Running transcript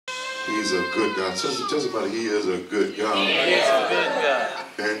He's a good God. Tell somebody he is a good God. He is a good God.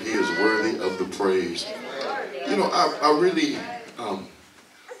 And he is worthy of the praise. You know, I really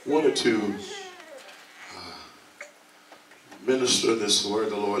wanted to minister this word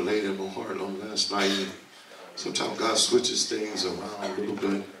the Lord laid in my heart on last night. And sometimes God switches things around a little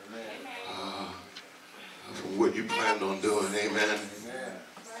bit from what you planned on doing. Amen.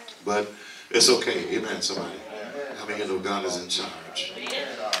 But it's okay. Amen, somebody. I mean, you know, God is in charge.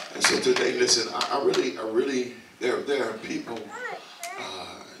 And so today, listen, I really, there are people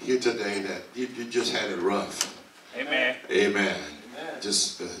here today that you just had it rough. Amen. Amen.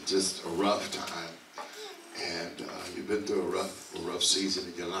 Just a rough time. And you've been through a rough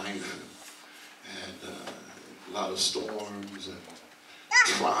season in your life. And a lot of storms and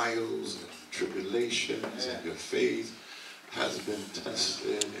trials and tribulations. And your faith has been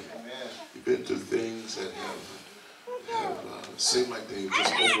tested. And you've been through things that have seemed like they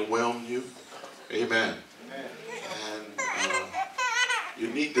just overwhelmed you. Amen. And you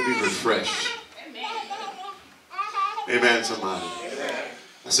need to be refreshed. Amen, somebody.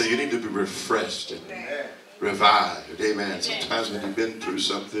 I say you need to be refreshed and revived. Amen. Sometimes when you've been through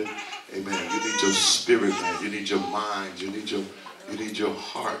something, amen, you need your spirit, man. You need your mind. You need your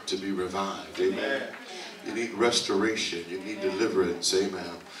heart to be revived. Amen. You need restoration. You need deliverance.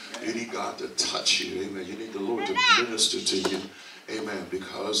 Amen. You need God to touch you. Amen. You need the Lord to minister to you. Amen.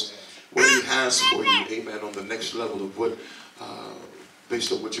 Because what he has for you, amen, on the next level of what,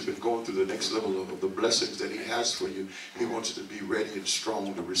 based on what you've been going through, the next level of the blessings that he has for you, he wants you to be ready and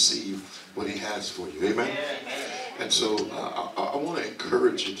strong to receive what he has for you. Amen. And so I want to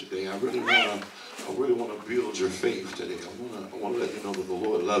encourage you today. I really want to build your faith today. I want to let you know that the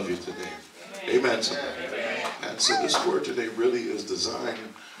Lord loves you today. Amen. And so this word today really is designed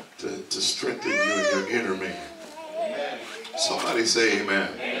to strengthen you in your inner man. Somebody say amen.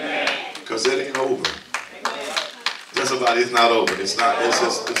 Because it ain't over. Tell somebody it's not over. It's not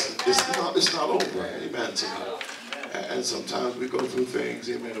over. Amen. And sometimes we go through things,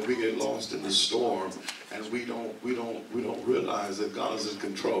 amen, and we get lost in the storm, and we don't realize that God is in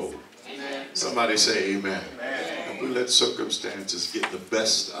control. Somebody say amen. And we let circumstances get the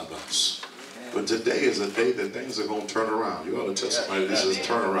best of us. But today is a day that things are going to turn around. You ought to tell somebody this is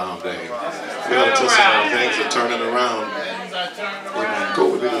turnaround day. You ought to tell somebody things are turning around. Amen.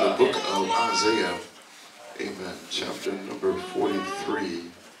 Go with me to the book of Isaiah. Amen. Chapter number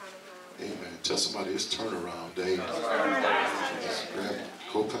 43. Amen. Tell somebody it's turnaround day. Just grab,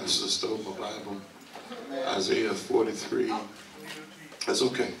 go past the stove, my Bible. Isaiah 43. That's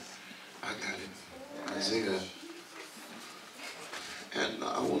okay. I got it. Isaiah. And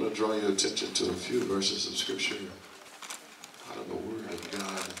I want to draw your attention to a few verses of Scripture out of the Word of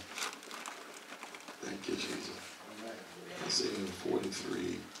God. Thank you, Jesus. Isaiah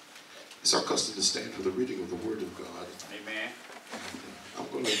 43. It's our custom to stand for the reading of the Word of God. Amen. I'm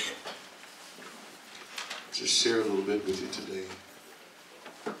going to just share a little bit with you today.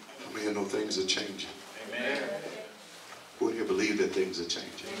 I mean, you know things are changing. Amen. Who do you believe that things are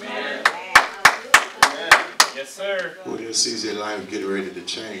changing? Amen. Yes, sir. Who do you see their life getting ready to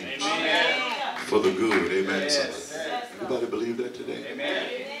change? Amen. For the good? Amen. Yes. Anybody believe that today? Amen.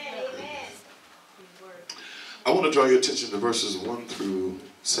 I want to draw your attention to verses 1 through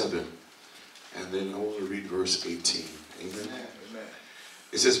 7. And then I want to read verse 18. Amen.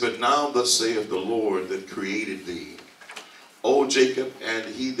 It says, "But now thus saith the Lord that created thee, O Jacob, and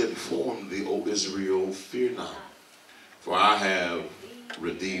he that formed thee, O Israel, fear not, for I have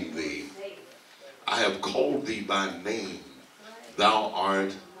redeemed thee. I have called thee by name, thou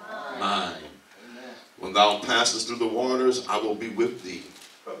art mine. When thou passest through the waters, I will be with thee,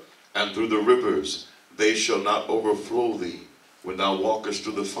 and through the rivers, they shall not overflow thee. When thou walkest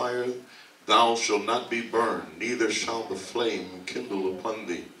through the fire, thou shalt not be burned, neither shall the flame kindle upon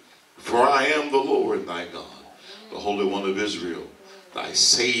thee. For I am the Lord thy God, the Holy One of Israel, thy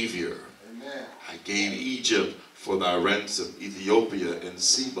Savior. I gave Egypt for thy ransom, Ethiopia and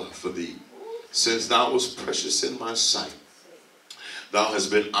Seba for thee. Since thou wast precious in my sight, thou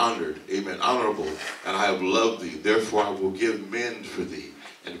hast been honored, amen, honorable, and I have loved thee. Therefore I will give men for thee,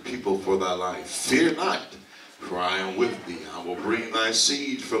 and people for thy life. Fear not, for I am with thee. I will bring thy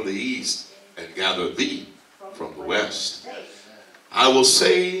seed from the east, and gather thee from the west. I will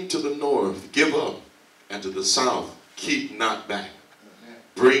say to the north, give up, and to the south, keep not back.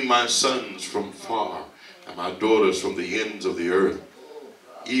 Bring my sons from far, and my daughters from the ends of the earth,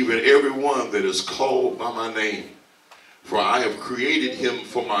 even every one that is called by my name. For I have created him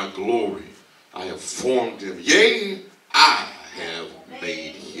for my glory. I have formed him. Yea, I have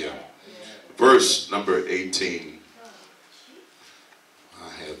made him." Verse number 18. I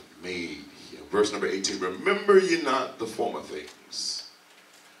have made him. Verse number 18, remember ye not the former things,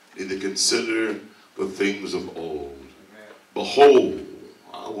 neither consider the things of old. Behold,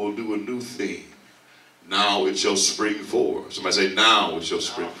 I will do a new thing. Now it shall spring forth. Somebody say, now it shall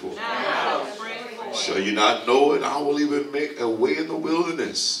spring forth. Shall you not know it? I will even make a way in the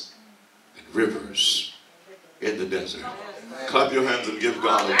wilderness and rivers in the desert. Clap your hands and give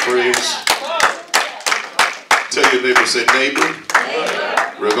God a praise. Tell your neighbor, say, neighbor,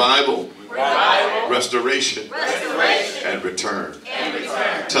 revival, restoration, and return.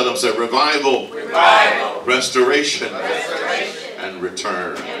 Tell them, say, revival, restoration, and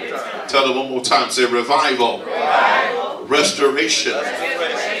return. Tell them one more time, say, revival, restoration,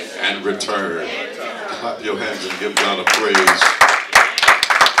 and return. Clap your hands and give God a praise.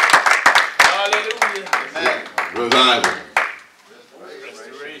 Revival.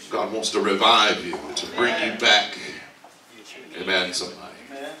 God wants to revive you, to bring you back. Amen, somebody.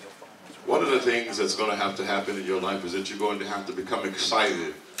 One of the things that's going to happen in your life is that you're going to have to become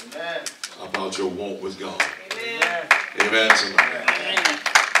excited about your walk with God. Amen, somebody.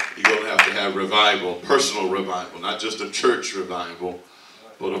 You're going to have revival, personal revival, not just a church revival,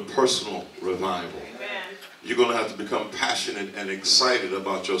 but a personal revival. You're going to have to become passionate and excited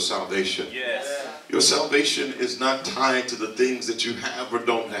about your salvation. Yes. Your salvation is not tied to the things that you have or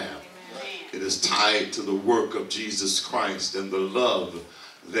don't have. It is tied to the work of Jesus Christ and the love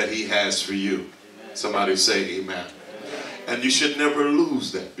that he has for you. Somebody say amen. And you should never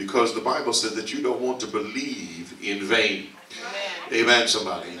lose that, because the Bible says that you don't want to believe in vain. Amen,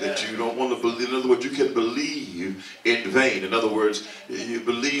 somebody. That you don't want to believe. In other words, you can believe in vain. In other words, you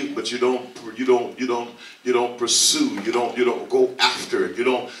believe, but you don't pursue. You don't go after it. You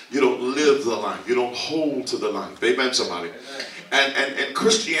don't live the life. You don't hold to the life. Amen, somebody. And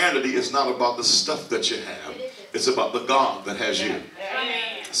Christianity is not about the stuff that you have. It's about the God that has you.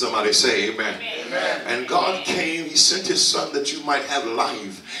 Somebody say amen. Amen. And God came, he sent his son that you might have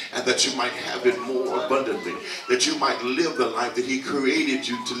life and that you might have it more abundantly. That you might live the life that he created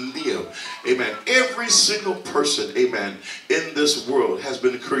you to live. Amen. Every single person, amen, in this world has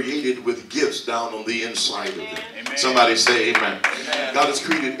been created with gifts down on the inside of them. Amen. Somebody say amen. Amen. God has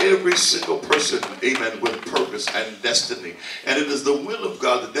created every single person, amen, with purpose and destiny. And it is the will of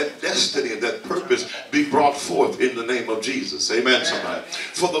God that that destiny and that purpose be brought forth in the name of Jesus. Amen, somebody.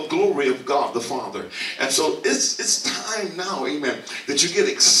 For the glory of God the Father. And so it's time now, amen, that you get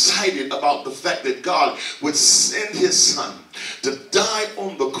excited about the fact that God would send his son to die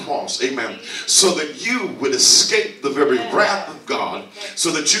on the cross, amen, so that you would escape the very wrath of God, so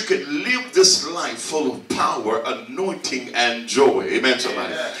that you could live this life full of power, anointing, and joy. Amen,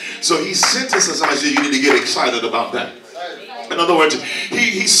 somebody. So he sent us, as I said, you need to get excited about that. In other words,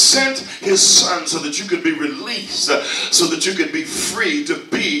 he sent his son so that you could be released, so that you could be free to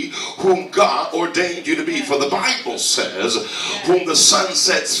be whom God ordained you to be. For the Bible says, whom the son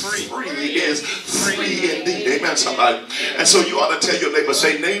sets free is free indeed. Amen, somebody. And so you ought to tell your neighbor,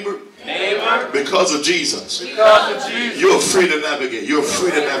 say, neighbor, because of Jesus, you're free to navigate. You're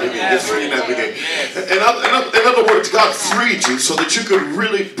free to navigate. You're free to navigate. In other words, God freed you so that you could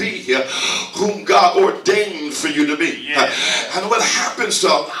really be whom God ordained for you to be. And what happens to a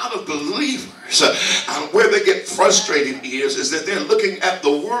lot of believers and where they get frustrated is that they're looking at the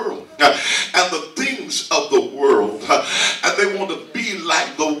world and the things of the world, and they want to be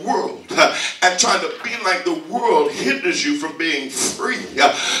like the world, and trying to be like the world hinders you from being free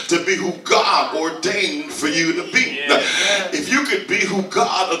to be who God ordained for you to be. If you could be who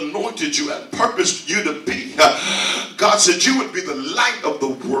God anointed you and purposed you to be, God said you would be the light of the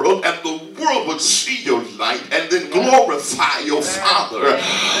world, and the world would see your light and then glorify your Father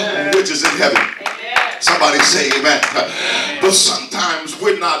which is in heaven. Somebody say amen. But sometimes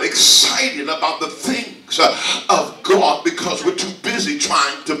we're not excited about the things of God because we're too busy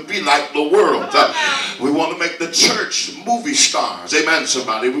trying to be like the world. We want to make the church movie stars. Amen,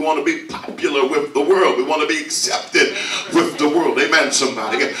 somebody. We want to be popular with the world. We want to be accepted with the world. Amen,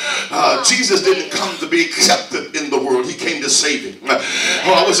 somebody. Jesus didn't come to be accepted in the world. He came to save it.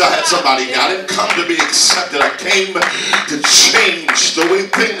 Oh, I wish I had somebody. I didn't come to be accepted. I came to change the way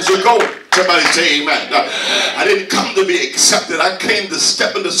things are going. Somebody say amen. I didn't come to be accepted. I came to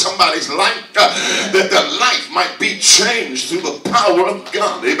step into somebody's life that their life might be changed through the power of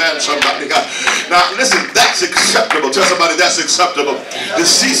God. Amen, somebody. Now, listen, that's acceptable. Tell somebody that's acceptable. To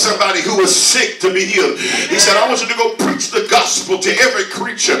see somebody who is sick to be healed. He said, I want you to go preach the gospel to every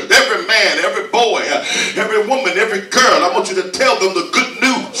creature, every man, every boy, every woman, every girl. I want you to tell them the good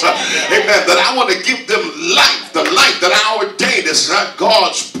news. Amen. That I want to give them life, the life that I ordained. It's not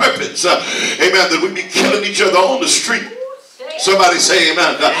God's purpose. Amen. That we be killing each other on the street. Somebody say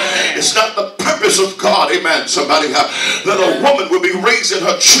amen. It's not the purpose of God, amen, somebody, that a woman will be raising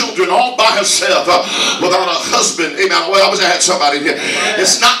her children all by herself without a husband, amen. Well, I wish I had somebody here.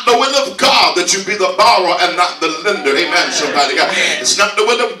 It's not the will of God that you be the borrower and not the lender, amen, somebody. It's not the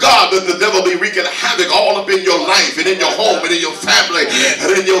will of God that the devil be wreaking havoc all up in your life and in your home and in your family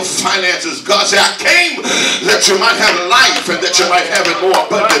and in your finances. God said, I came that you might have life and that you might have it more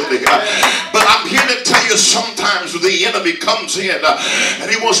abundantly. But I'm here to tell you, sometimes the enemy comes in and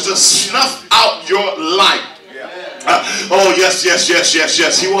he wants to snuff out your life. Oh, yes.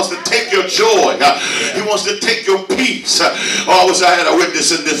 He wants to take your joy. He wants to take your peace. Oh, I wish I had a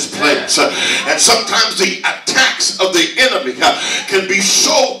witness in this place. And sometimes the attacks of the enemy can be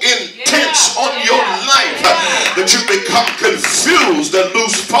so intense on your life that you become confused and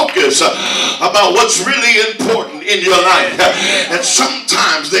lose focus about what's really important in your life. And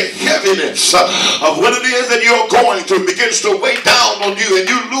sometimes the heaviness of what it is that you're going through begins to weigh down on you and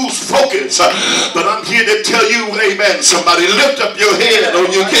you lose focus. But I'm here to tell you, amen, somebody, lift up your head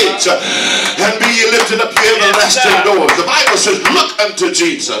on your gates and be ye lifted up your everlasting doors. The Bible says, look unto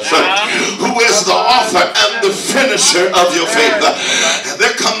Jesus, who is the author and the finisher of your faith. And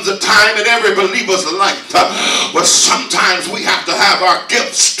there comes a time in every believer's life where sometimes we have to have our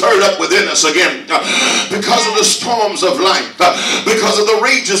gifts stirred up within us again because of the storms of life, because of the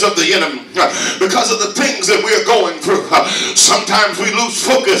rages of the enemy, because of the things that we're going through. Sometimes we lose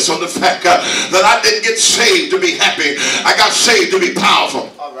focus on the fact that I didn't get saved to be happy. I got saved to be powerful.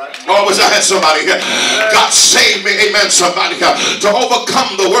 Oh, I wish I had somebody here. God saved me, amen, somebody, to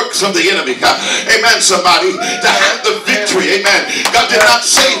overcome the works of the enemy. Amen, somebody, to have the victory. Amen. God did not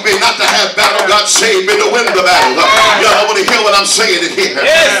save me not to have battle. God saved me to win the battle. Y'all want to hear what I'm saying here?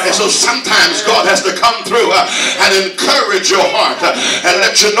 And so sometimes God has to come through and encourage your heart and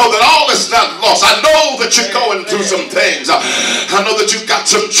let you know that all is not lost. I know that you're going through some things. I know that you've got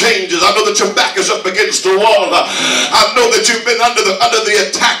some changes. I know that your back is up against the wall. I know that you've been under the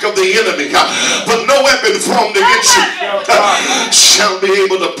attack of the enemy, but no weapon formed against you shall be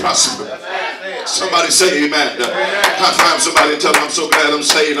able to prosper. Somebody say amen. High five somebody and tell them, I'm so glad I'm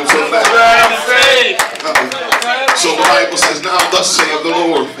saved. I'm so glad I'm saved. So the Bible says, now thus saith the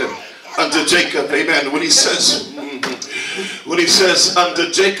Lord unto Jacob, amen. When he says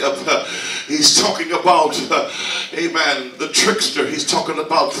unto Jacob, he's talking about, amen, the trickster. He's talking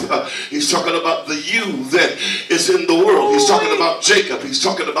about the you that is in the world. He's talking about Jacob. He's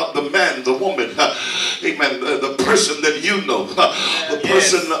talking about the man, the woman, amen, the person that you know, the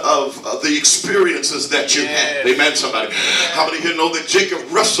person of the experiences that you had. Amen, somebody. How many here know that Jacob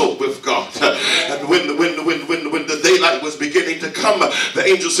wrestled with God? And when the daylight was beginning to come, the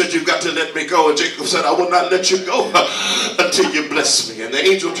angel said, you've got to let me go. And Jacob said, I will not let you go until you bless me. And the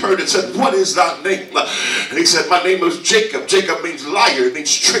angel turned and said, what is thy name? And he said, my name is Jacob. Jacob means liar. It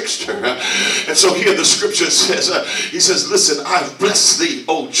means trickster. And so here the scripture says, he says, listen, I've blessed thee,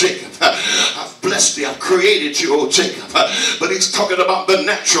 O Jacob. I've blessed thee. I've created you, O Jacob. But he's talking about the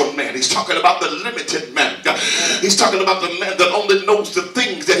natural man. He's talking about the limited man. He's talking about the man that only knows the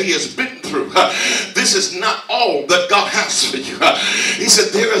things that he has been through. This is not all that God has for you. He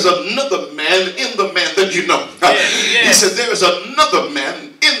said, there is another man in the man that you know. He said, there is another man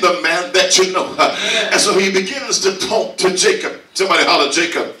in the man that you know. And so he begins to talk to Jacob. Somebody holler,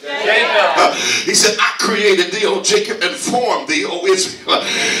 Jacob. He said, I created thee, O Jacob, and formed thee, O Israel.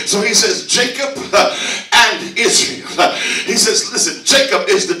 So he says, Jacob and Israel. He says, listen, Jacob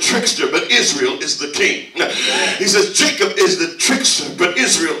is the trickster, but Israel is the king. He says, Jacob is the trickster, but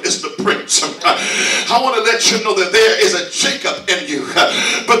Israel is the prince. I want to let you know that there is a Jacob in you,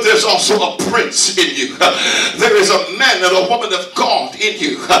 but there's also a prince in you. There is a man and a woman of God in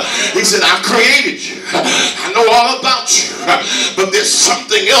you. He said, I created you. I know all about you. But there's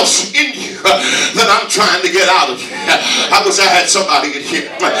something else in you that I'm trying to get out of you. I wish I had somebody in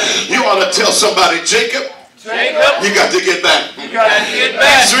here. You ought to tell somebody, Jacob, you got to get back.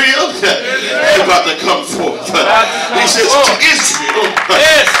 Israel, you're about to come forth. He says to Israel,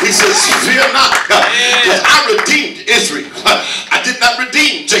 he says, fear not, because I redeemed Israel. I did not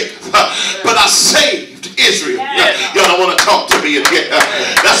redeem Jacob, but I saved Israel. Y'all don't want to talk to me again.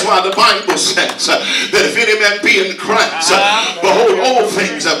 That's why the Bible says that if any man be in Christ, behold, all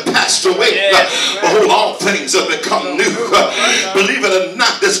things have passed away. Behold, all things have become new. Believe it or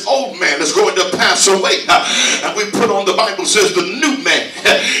not, this old man is going to pass away. And we put on, the Bible says, the new man.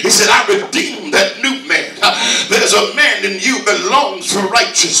 He said, I redeemed that new man. There's a man in you that longs for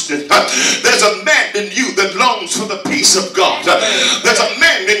right righteousness. There's a man in you that longs for the peace of God. There's a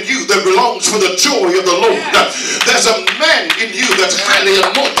man in you that longs for the joy of the Lord. There's a man in you that's highly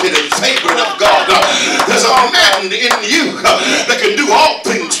anointed and favored of God. There's a man in you that can do all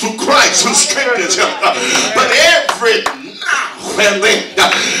things through Christ who strengthens him. But every now and then,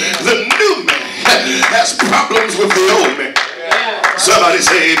 the new man has problems with the old man. Somebody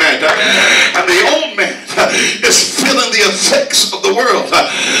say amen. And the old man is feeling the effects of the world.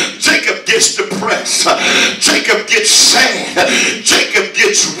 Jacob gets depressed. Jacob gets sad. Jacob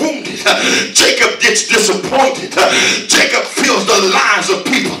gets wounded. Jacob gets disappointed. Jacob feels the lies of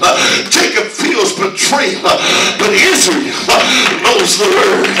people. Jacob feels betrayal. But Israel knows the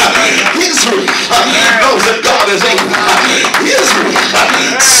word. Israel knows that God is able. Israel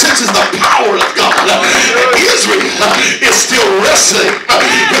senses the power of God. Israel is still wrestling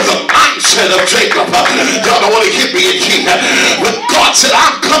with the mindset of Jacob. Y'all don't want to hit me in here. When God said,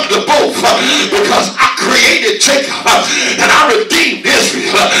 I've come to both because I created Jacob and I redeemed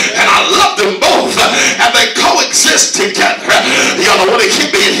Israel and I love them both and they coexist together. Y'all don't want to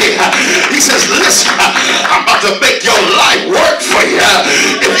hit me in here. He says, listen, I'm about to make your life work for you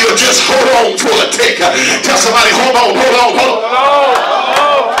if you just hold on for a tick. Tell somebody, hold on, hold on, hold on.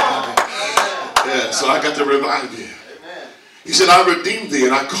 Yeah, so I got to revive you. He said, I redeemed thee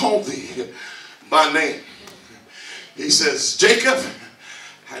and I called thee by name. He says, Jacob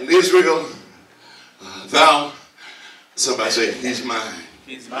and Israel, thou, somebody say, he's mine.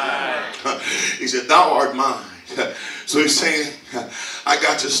 He's mine. He said, thou art mine. So he's saying, I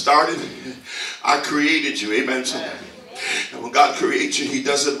got you started. I created you. Amen. And when God creates you, he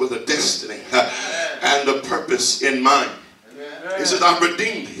does it with a destiny and a purpose in mind. He says, I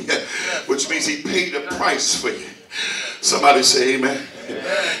redeemed thee, which means he paid a price for you. Somebody say amen.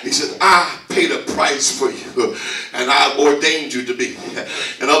 He said, I paid a price for you and I ordained you to be.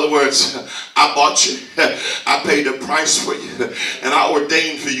 In other words, I bought you. I paid a price for you and I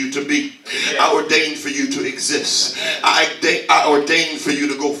ordained for you to be. I ordained for you to exist. I ordained for you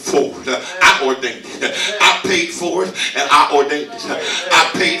to go forward. I ordained it. I paid for it and I ordained it.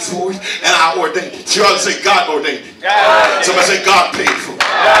 I paid for it and I ordained it. You ought to say God ordained it. Somebody say God paid for it.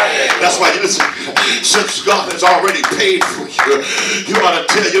 That's why you listen. Since God has already paid for you, you ought to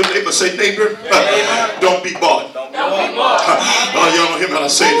tell your neighbor, say, neighbor, don't be bought. Oh, you don't hear me when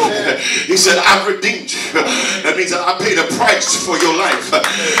I say it. He said, I've redeemed you. That means that I paid a price for your life.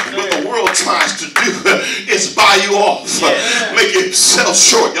 What the world tries to do is buy you off. Make it sell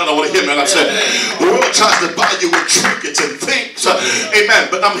short. Y'all don't want to hear me when I say the world tries to buy you with trinkets and things. Amen.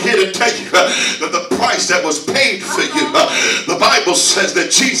 But I'm here to tell you that the price that was paid for you, the Bible says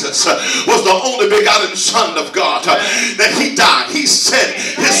that Jesus was the only begotten Son of God, that he died. He sent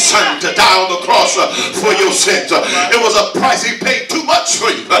his Son to die on the cross for your sins. It was a price. He paid too much for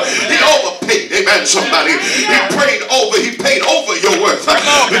you. He overpaid. Amen, somebody. He paid over your worth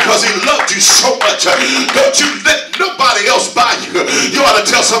because he loved you so much. Don't you let nobody else buy you. You ought to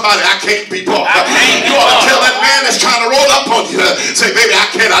tell somebody, I can't be bought. You ought to tell that man that's trying to roll up on you, say, baby, I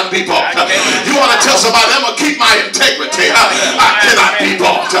cannot be bought. You ought to tell somebody, I'm going to keep my integrity. I cannot be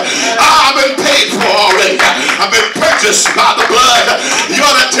bought. I've been paid for already. I've been purchased by the blood. You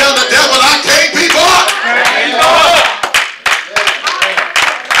ought to tell the devil, I can't be bought.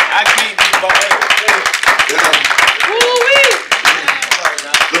 I can't be bought.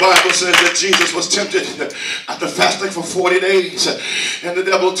 The Bible says that Jesus was tempted after fasting for 40 days. And the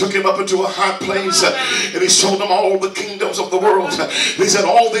devil took him up into a high place. And he showed him all the kingdoms of the world. And he said,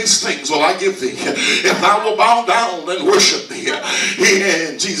 all these things will I give thee if thou wilt bow down and worship me.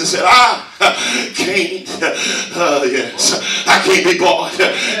 And Jesus said, I can't. Yes, I can't be bought.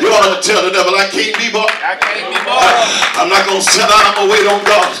 You ought to tell the devil, I can't be bought. I can't be bought. I'm not going to settle. I'm going to wait on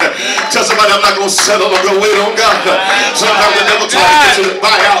God. Tell somebody, I'm not going to settle. I'm going to wait on God. Sometimes the devil tries to get you to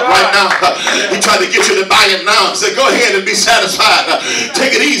buy out right now. He tried to get you to buy it now. He said, go ahead and be satisfied.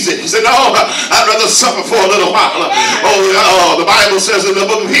 Take it easy. He said, no, I'd rather suffer for a little while. Oh, the Bible says in the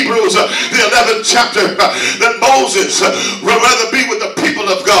book of Hebrews, the 11th chapter, that Moses would rather be with the people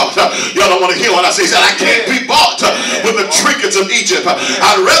of God. Y'all don't want to hear what I say. He said, I can't be bought with the trinkets of Egypt.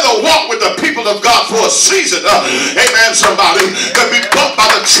 I'd rather walk with the people of God for a season. Amen, somebody, than be bought by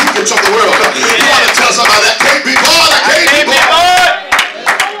the trinkets of the world. You want to tell somebody, I can't be bought. I can't be bought.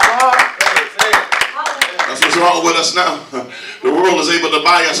 That's what's wrong with us now. The world is able to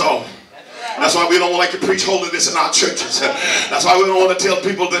buy us all. That's why we don't like to preach holiness in our churches. That's why we don't want to tell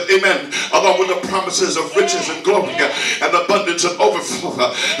people that, amen, along with the promises of riches and glory and abundance and overflow,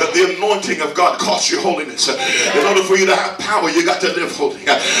 that the anointing of God costs you holiness. In order for you to have power, you got to live holy.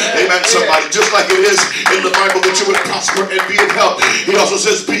 Amen, somebody. Just like it is in the Bible that you would prosper and be in health, he also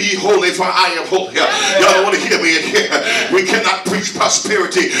says, be ye holy, for I am holy. Y'all don't want to hear me in here. We cannot preach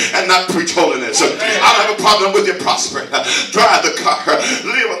prosperity and not preach holiness. I don't have a problem with you prospering. Drive the car,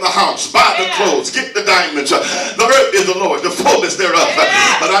 live in the house, buy the clothes, get the diamonds. The earth is the Lord, the fullness thereof.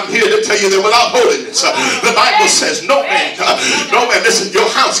 But I'm here to tell you that without holiness, the Bible says no man, listen, your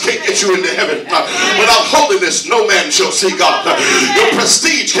house can't get you into heaven. Without holiness, no man shall see God. Your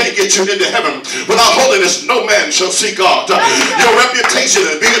prestige can't get you into heaven. Without holiness, no man shall see God. Your reputation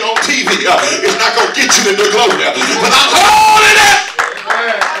and being on TV is not going to get you into glory. Without holiness.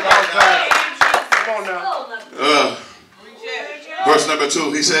 Verse number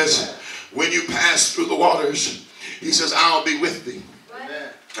 2, he says, when you pass through the waters, he says, I'll be with thee.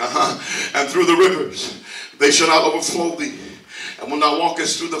 And through the rivers, they shall not overflow thee. And when thou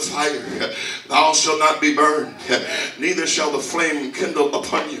walkest through the fire, thou shalt not be burned, neither shall the flame kindle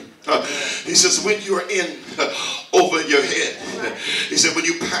upon you. He says, when you are in over your head, he said, when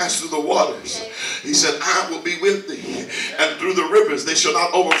you pass through the waters, he said, I will be with thee, and through the rivers they shall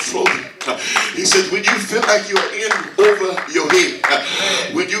not overflow thee. He said, when you feel like you are in over your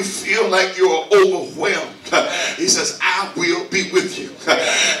head, when you feel like you are overwhelmed, he says, I will be with you.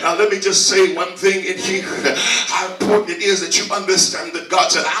 Now let me just say one thing in here. How important it is that you understand that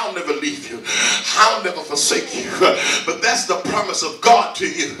God said, I'll never leave you. I'll never forsake you. But that's the promise of God to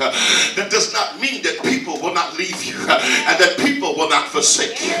you. That does not mean that people will not leave you and that people will not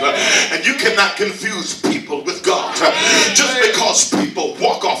forsake you. And you cannot confuse people with God. Just because people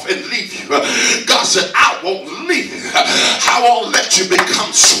walk off and leave you, God said, I won't leave you. I won't let you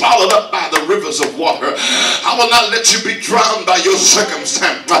become swallowed up by the rivers of water. I will not let you be drowned by your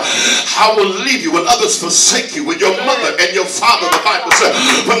circumstance. I will leave you when others forsake you. When your mother and your father, the Bible said,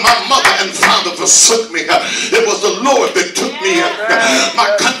 when my mother and father forsook me, it was the Lord that took me in.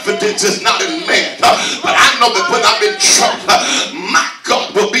 My confidence is not in man, but I know that when I'm in trouble, my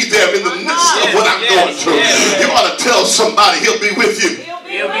God will be there in the midst of what I'm going through. You ought to tell somebody he'll be with you.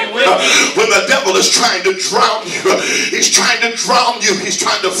 When the devil is trying to drown you, he's trying to drown you. He's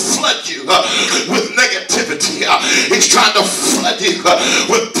trying to flood you with negativity. He's trying to flood you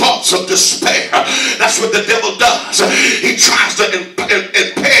with thoughts of despair. That's what the devil does. He tries to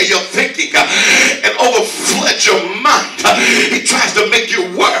impair your thinking and overflood your mind. He tries to make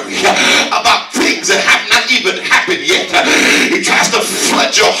you worry about things that have not even happened yet. He tries to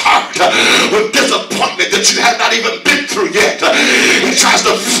flood your heart with disappointment that you have not even been through yet. He tries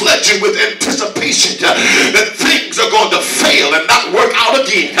to flood you with anticipation that things are going to fail and not work out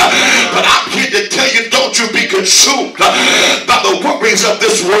again. But I'm here to tell you, don't you be consumed by the worries of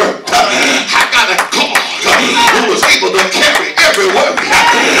this world. I got a God who was able to carry every worry.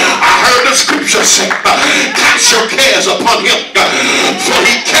 I heard the scripture say, cast your cares upon him, for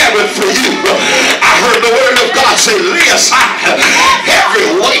he careth for you. I heard the word of God say, lay aside every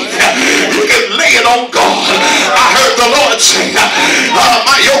weight. You can lay it on God. I heard the Lord say,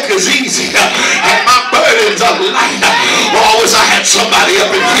 my yoke is easy and my burdens are light. Oh, I wish I had somebody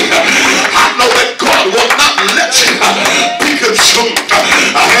up in here. I know that God will not let you be consumed.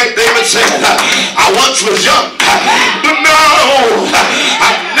 I heard David say, I once was young, but no,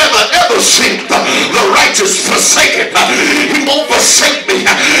 I've never ever seen the righteous forsaken. He won't forsake me.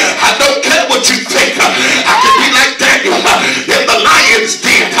 I don't care what you think. I can be like Daniel in the lion's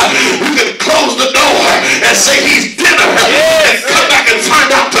den. You can close the door and say he's dinner and come back and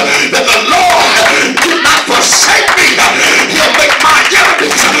find out that the Lord did not forsake me. He'll make my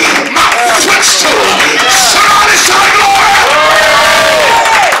enemies my footstool. Somebody shout glory.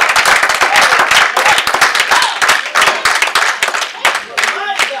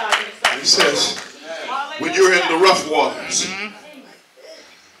 He says, when you're in the rough waters,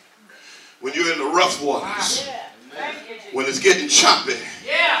 when you're in the rough waters, when it's getting choppy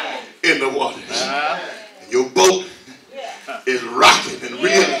in the waters, and your boat is rocking and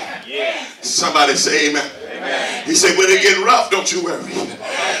reeling, somebody say amen. He said, when it get rough, don't you worry.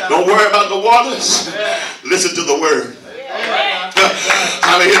 Don't worry about the waters. Listen to the word.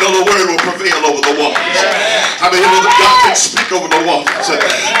 How many know the word will prevail over the waters? I mean, God can speak over the waters.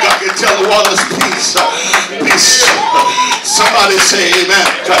 God can tell the waters, peace. Peace. Somebody say amen.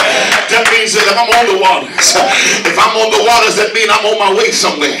 That means that if I'm on the waters, if I'm on the waters, that means I'm on my way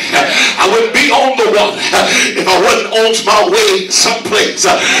somewhere. I wouldn't be on the water if I wasn't on my way someplace.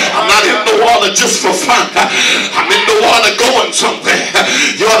 I'm not in the water just for fun. I'm in the water going somewhere.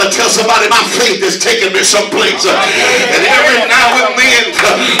 You ought to tell somebody my faith is taking me someplace. And every now and then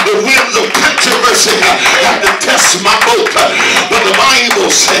the winds of controversy have to test my boat. But the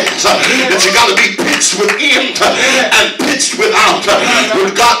Bible says that you got to be pitched within and pitched without.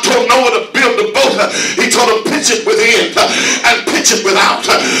 When God told Noah to build the boat, he told him pitch it within and pitch it without.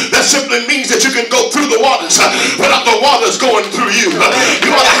 That simply means that you can go through the waters without the waters going through you.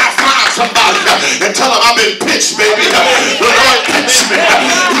 You ought to high five somebody and tell them I've been pitched, baby. The Lord pitched me.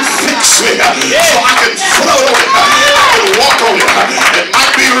 He fixed me so I can float on it. I can walk on it. It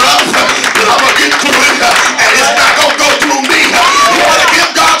might be rough, but I'm going to get through it. And it's not going to go through me. You want to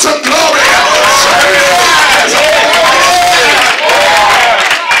give God some glory.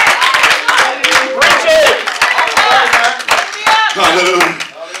 Hallelujah.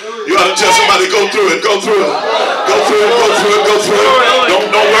 You ought to tell somebody, go through it, go through it. Go through it, go through it, go through it.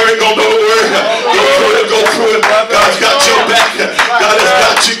 Don't worry, don't worry. Go through it, go through it. God's got your back. God has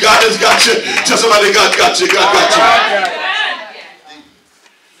got you, God has got you. Tell somebody, God got you, God got you.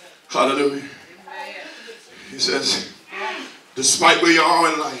 Hallelujah. He says, despite where you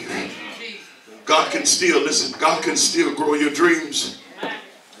are in life, God can still, listen, God can still grow your dreams.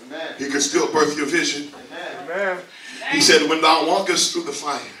 He can still birth your vision. He said, when thou walkest through the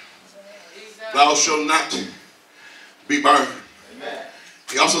fire, thou shalt not be burned.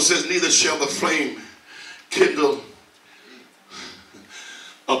 He also says, neither shall the flame kindle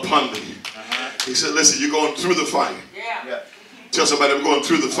upon thee. He said, listen, you're going through the fire. Tell somebody, I'm going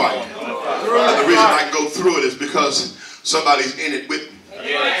through the fire. And the reason I can go through it is because somebody's in it with me.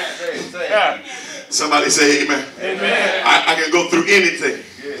 Somebody say amen. I can go through anything.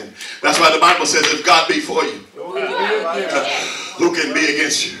 That's why the Bible says, if God be for you, who can be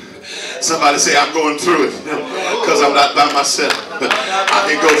against you? Somebody say, I'm going through it because I'm not by myself.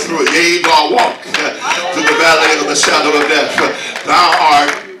 I can go through it. Yea, though I walk through the valley of the shadow of death, thou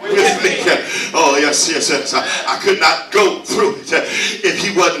art with me. Oh, yes, yes, yes. I could not go through it if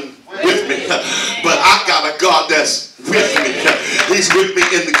he wasn't with me. But I got a God that's with me. He's with me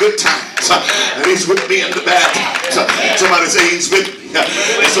in the good times. And he's with me in the bad times. Somebody say he's with me.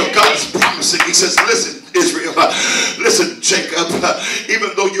 And so God's promising. He says, listen, Israel, listen, Jacob,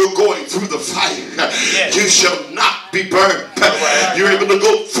 even though you're going through the fire, you shall not be burned. You're able to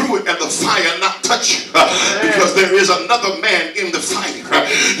go through it and the fire not touch you, because there is another man in the fire.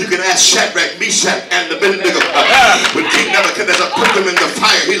 You can ask Shadrach, Meshach, and Abednego. When King Nebuchadnezzar put them in the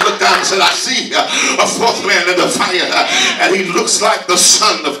fire, he looked down and said, I see a fourth man in the fire, and he looks like the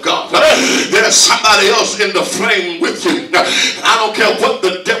Son of God. There's somebody else in the flame with you. I don't care what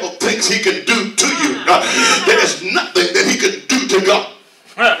the devil thinks he can do to you. There's nothing that he could do to God.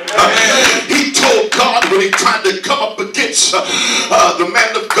 He told God when he tried to come up against the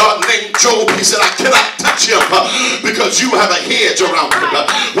man of God named Job, he said, I cannot touch him because you have a hedge around him.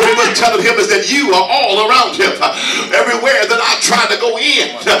 What he was telling him is that you are all around him. Everywhere that I try to go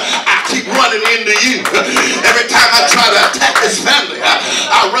in, I keep running into you. Every time I try to attack his family,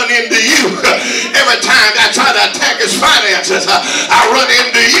 I run into you. Every time I try to attack his finances, I run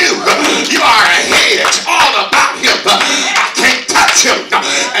into you. You are a hedge all about him. I can't touch him.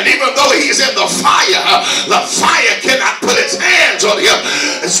 And even though he's in the fire cannot put its hands on him.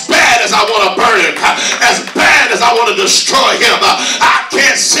 As bad as I want to burn him, as bad as I want to destroy him, I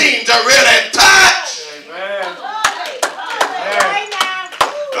can't seem to really touch.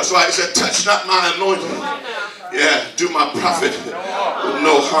 That's why he said, touch not my anointing. Yeah, do my prophet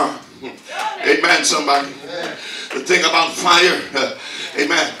no harm. Amen, somebody. The thing about fire,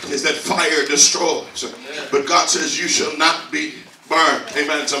 amen, is that fire destroys. But God says you shall not be burned.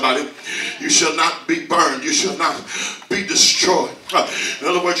 Amen, somebody. You shall not be burned. You shall not be destroyed. In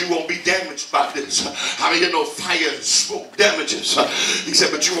other words, you won't be damaged by this. How do you know fire, smoke damages? He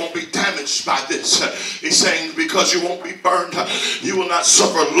said, but you won't be damaged by this. He's saying because you won't be burned, you will not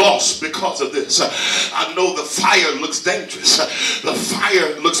suffer loss because of this. I know the fire looks dangerous. The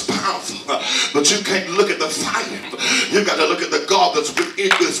fire looks powerful. But you can't look at the fire. You've got to look at the God that's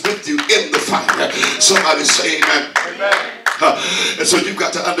with you in the fire. Somebody say amen. Amen. And so you've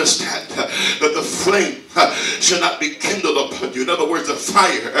got to understand that the flame shall not be kindled upon you. In other words, the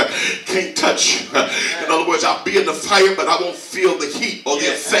fire can't touch you. In other words, I'll be in the fire, but I won't feel the heat or the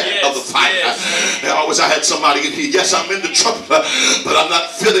effect of the fire. I had somebody in here. Yes, I'm in the trouble, but I'm not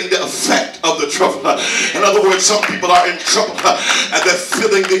feeling the effect of the trouble. In other words, some people are in trouble and they're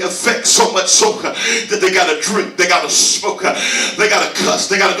feeling the effect so much so that they got to drink, they got to smoke, they got to cuss,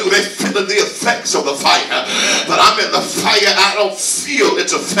 they're feeling the effects of the fire. But I'm in the fire, I don't feel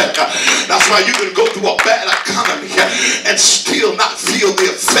its effect. That's why you can go through a bad economy and still not feel the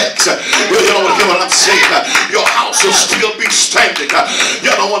effects. You don't want to hear what I'm saying. Your house will still be standing.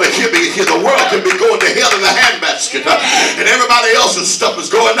 You don't want to hear me here. The world can be going to hell in a handbasket, and everybody else's stuff is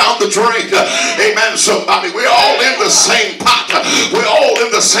going down the drain. Amen, somebody. We're all in the same pot. We're all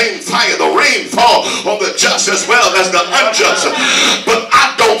in the same fire. The rain falls on the just as well as the unjust. But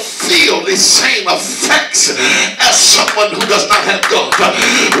I don't feel the same effects as someone who does not have God.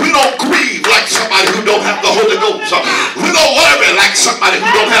 We don't grieve like somebody who don't have the Holy Ghost. We don't worry like somebody who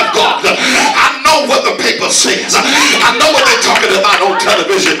don't have God. I know what the paper says. I know what they're talking about on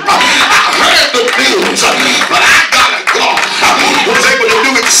television. I heard the news, but I got a God who's able to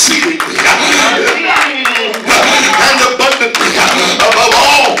do exceedingly and abundantly above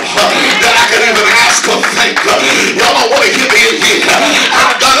all that I can even ask or think. Y'all don't want to hear me in here.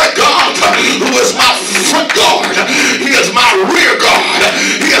 I've got a God who is my front guard. He is my rear guard.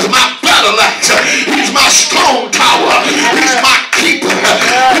 He is my battle axe. He's my strong tower. He's my keeper.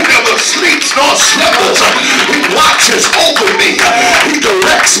 He never sleeps nor slumbers. He watches over me. He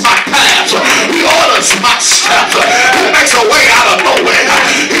directs my path. He orders my steps. He makes a way out of nowhere.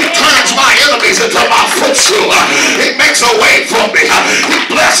 He turns my enemies into my footstool. He makes a way for me. He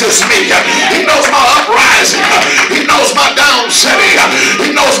blesses me. He knows my uprising. He knows my downsetting.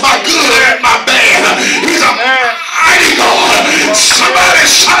 He knows my good and my bad. He's a mighty God. Somebody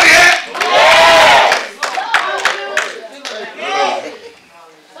shout it.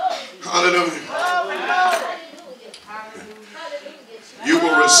 Hallelujah. You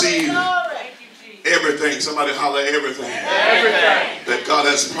will receive everything. Somebody holler everything. That God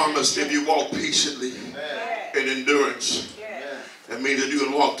has promised if you walk patiently in endurance. That means that you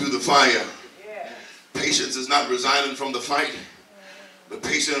can walk through the fire. Patience is not resigning from the fight, but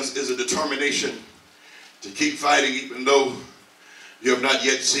patience is a determination to keep fighting even though you have not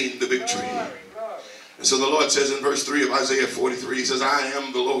yet seen the victory. And so the Lord says in verse 3 of Isaiah 43, he says, I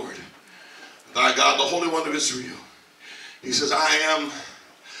am the Lord, thy God, the Holy One of Israel. He says, I am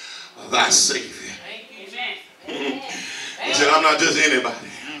thy Savior. He said, I'm not just anybody.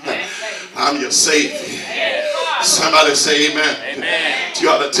 I'm your Savior. Somebody say amen. Amen. You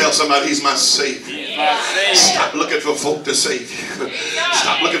ought to tell somebody he's my Savior. Stop looking for folk to save you.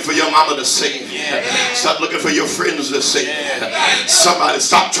 Stop looking for your mama to save you. Stop looking for your friends to save you. Somebody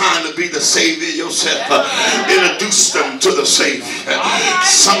stop trying to be the Savior yourself. Introduce them to the Savior.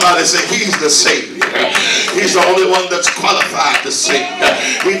 Somebody say he's the Savior. He's the only one that's qualified to save.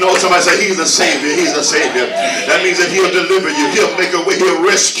 He knows. Somebody say he's the Savior. He's the Savior. That means that he'll deliver you. He'll make a way. He'll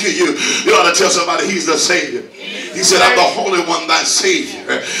rescue you. You ought to tell somebody he's the Savior. He said, I'm the Holy One, thy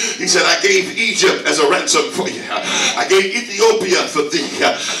Savior. He said, I gave Egypt as a ransom for you. I gave Ethiopia for thee,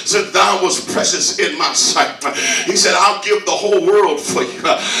 since thou was precious in my sight. He said, I'll give the whole world for you.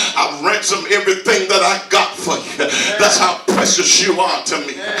 I've ransomed everything that I got for you. That's how precious you are to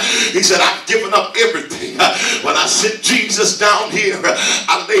me. He said, I've given up everything. When I sent Jesus down here,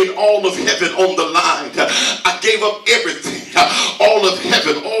 I laid all of heaven on the line. I gave up everything. All of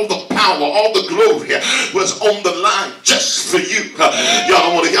heaven, all the power, all the glory was on the line just for you. Y'all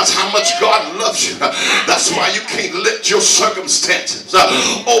don't want to guess how much God loves you. That's why you can't let your circumstances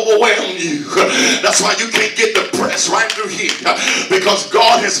overwhelm you. That's why you can't get depressed right through here, because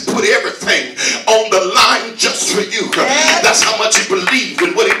God has put everything on the line just for you. That's how much he believed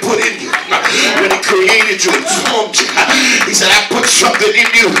in what he put in you. When he created you and formed you, he said, I put something in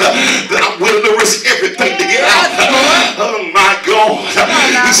you that I'm willing to risk everything to get out. Oh my God.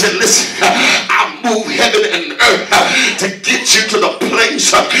 He said, listen, I move heaven and earth to get you to the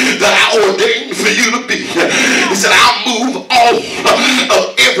place that I ordained for you to be. He said, I'll move all of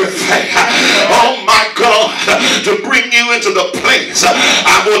everything, oh my God, to bring you into the place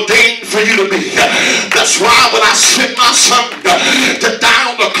I've ordained for you to be. That's why when I sent my son to die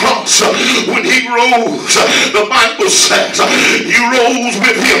on the cross, when he rose, the Bible says you rose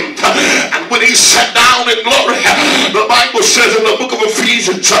with him, and when he sat down in glory, the Bible says in the book of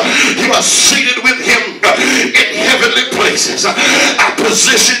Ephesians, you are seated with him in heavenly places. I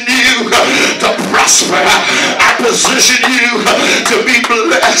position you to prosper. I position you to be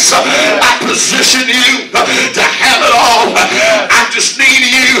blessed. I position you to have it all. I just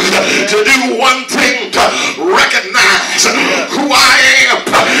need you to do one thing.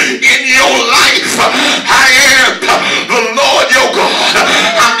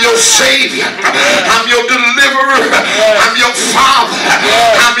 Savior. I'm your deliverer. I'm your Father.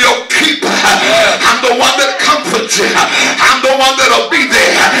 I'm your keeper. I'm the one that comforts you. I'm the one that'll be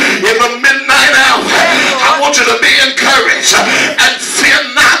there in the midnight hour. I want you to be encouraged and fear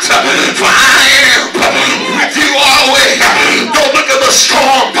not, for I am with you always. Don't look at the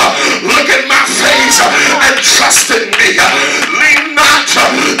storm. Look at my face and trust in me. Lean not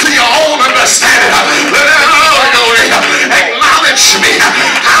to your own understanding. Acknowledge me.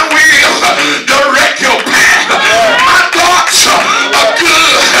 I will direct your path. My thoughts are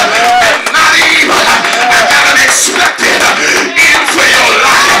good and not evil. I got an expected end for your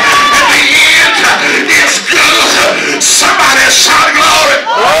life, and the end is good. Somebody shout glory.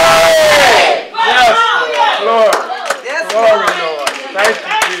 Yes, Lord. Glory, Lord. Thank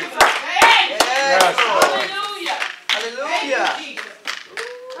you, Jesus. Yes, Lord. Hallelujah. Hallelujah.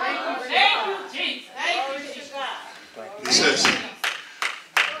 Thank you, Jesus. Thank you, Jesus. He says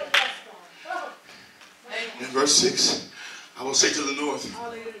in verse 6, I will say to the north,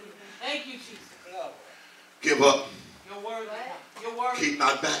 Thank you, Jesus. give up, Your word, your word, keep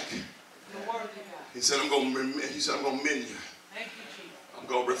not back. your word, God. He said, I'm going to mend you. Thank you, Jesus. I'm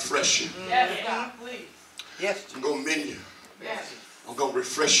going to refresh you. Yes, God, please. Yes. I'm going to mend you. Yes. I'm going to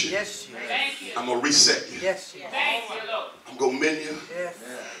refresh you. Yes. Thank you. I'm going to reset you. Yes. Thank you, Lord. I'm going to mend you. Yes.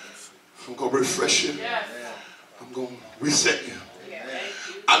 I'm going to refresh you. Yes. I'm going to reset you. Thank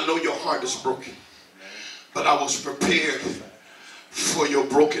you. I know your heart is broken, but I was prepared for your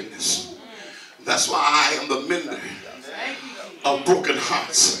brokenness. That's why I am the mender Thank you, Jesus. of broken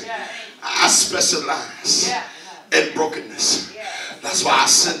hearts. I specialize in brokenness. That's why I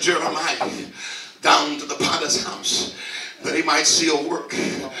sent Jeremiah down to the potter's house, that he might see a work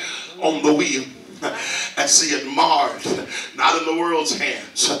on the wheel and see it marred, not in the world's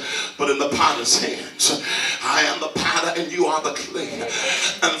hands, but in the potter's hands. I am the potter and you are the clay.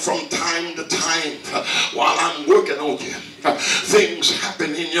 And from time to time, while I'm working on you, things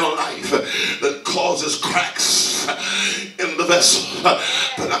happen in your life that causes cracks in the vessel.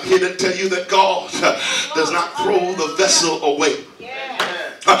 But I'm here to tell you that God does not throw the vessel away.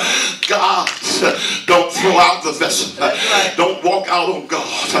 God, don't throw out the vessel. Don't walk out on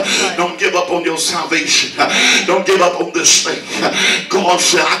God. Don't give up on your salvation. Don't give up on this thing. God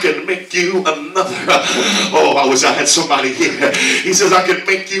said, I can make you another. Oh, I wish I had somebody here. He says, I can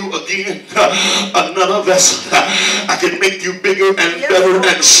make you again another vessel. I can make you bigger and better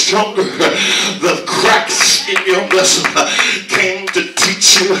and stronger. The cracks in your vessel came to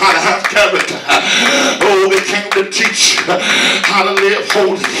teach you how to have character. Oh, they came to teach you how to live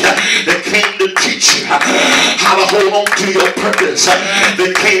holy. They came to teach you how to hold on to your purpose.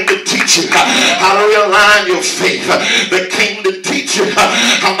 They came to teach you how to realign your faith. They came to teach you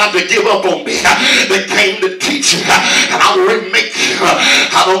how not to give up on me. They came to teach you how to remake you.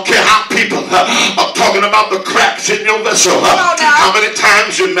 I don't care how people are talking about the cracks in your vessel. How many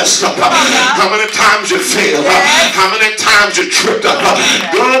times you messed up. How many times you failed. How many times you tripped up.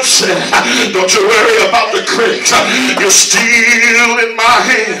 God said, don't you worry about the critics. You're still in my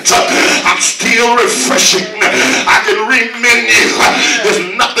hands. I'm still refreshing. I can remend you. There's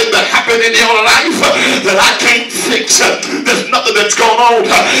nothing that happened in your life that I can't fix. There's nothing that's going on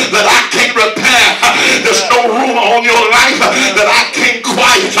that I can't repair. There's no room on your life that I can't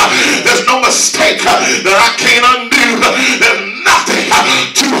quiet. There's no mistake that I can't undo. There's nothing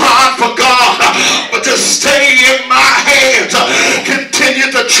too hard for God but to stay in my hands.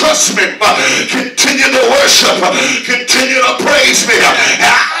 Continue to trust me. Continue to worship. Continue to praise me.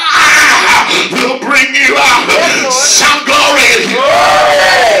 I will bring you out. Shout glory in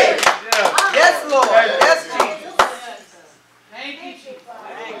here. Yes, Lord. Yes, Jesus. Thank you, Jesus.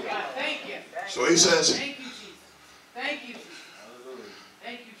 Thank you. So he says, Thank you, Jesus. Thank you, Jesus.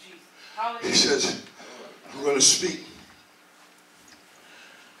 Thank you, Jesus. Hallelujah. he says, I'm going to speak.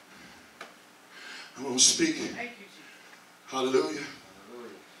 I'm going to speak. Thank you, Jesus. Hallelujah.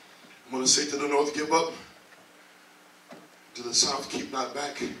 I'm going to say to the north, give up. To the south, keep not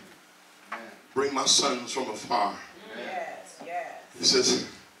back. Bring my sons from afar. Yes, yes, He says,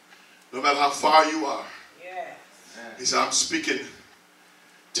 no matter how far you are, yes, he said, I'm speaking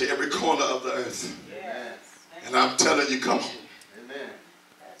to every corner of the earth. yes. And I'm telling you, come on.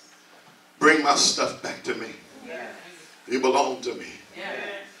 Bring my stuff back to me. Yes. You belong to me. Yes.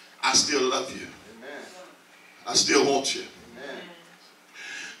 I still love you. I still want you.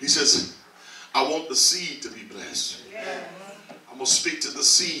 He says, I want the seed to be blessed. Yes. I'm going to speak to the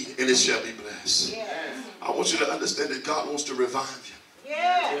seed and it shall be blessed. Yes. I want you to understand that God wants to revive you.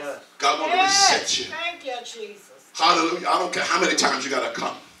 Yes. God wants to reset you. Thank you, Jesus. Hallelujah. I don't care how many times you got to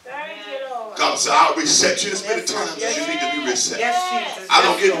come. Thank you, Lord. God said, I'll reset you. There's many times that you need to be reset. Yes, Jesus. I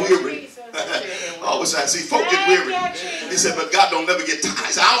don't get weary. I always say, see, folk get weary. He said, but God don't never get tired.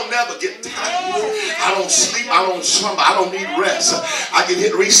 He said, I'll never get tired. I don't sleep. I don't slumber. I don't need rest. I can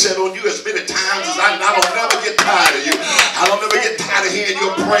hit reset on you as many times as I don't never get tired of you. I don't never get tired of hearing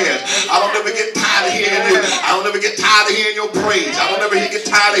your prayers. I don't never get tired of hearing you. I don't never get tired of hearing your praise. I don't ever get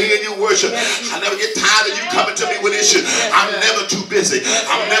tired of hearing you worship. I never get tired of you coming to me with issues. I'm never too busy.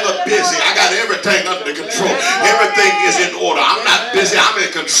 I'm never busy. I got everything under control. Everything is in order. I'm not busy. I'm in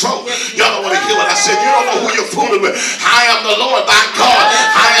control. Y'all don't want to hear what I said. You don't know who you're fooling with. I am the Lord thy God.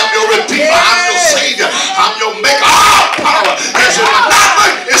 I am your Redeemer. I'm your Savior. I'm your Maker. All power is in my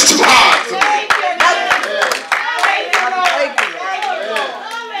nothing is too hard for me.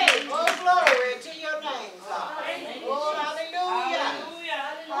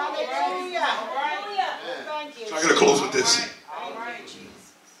 I'm going to close with this.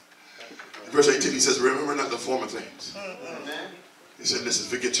 In verse 18 he says, remember not the former things. He said, listen,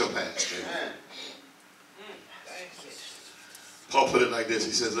 forget your past. Amen. Paul put it like this.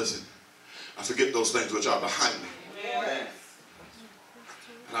 He says, listen, I forget those things which are behind me.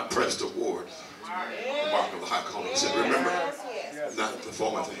 And I press toward the mark of the high calling. He said, remember not the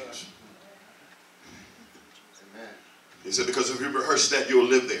former things. He said, because if you rehearse that, you'll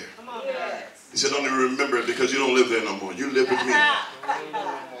live there. He said, only remember it because you don't live there no more. You live with me.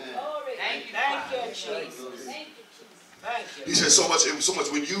 Thank you, Jesus. He said so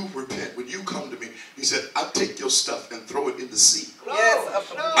much when you repent, when you come to me, he said, I take your stuff and throw it in the sea.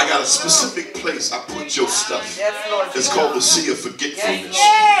 Yes, I got a specific place I put your stuff. yes, Lord. It's called the sea of forgetfulness.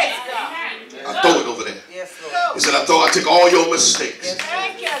 Yes, I throw it over there. Yes, Lord. He said, I take all your mistakes,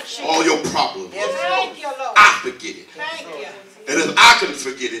 thank you, Jesus. all your problems. Yes, Thank you, Lord. I forget it. Thank you. And if I can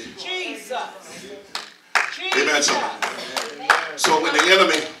forget it, Jesus. amen, somebody. So when the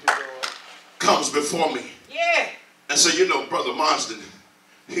enemy comes before me and say, you know, Brother Marsden,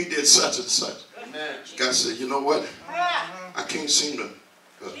 he did such and such. God said, you know what? I can't seem to.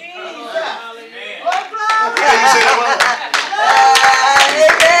 Jesus. Yeah, you say that well.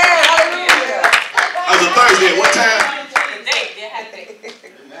 That was a Thursday. What time?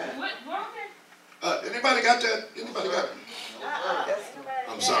 Anybody got that? Anybody got it?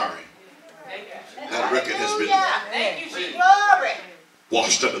 I'm sorry. That record has been Thank you, Jesus. Glory.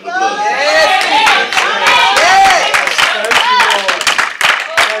 washed under the blood.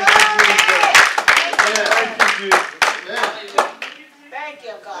 Thank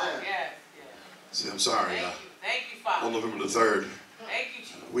you, God. See, I'm sorry. Thank you, Father. On November the 3rd, Thank you,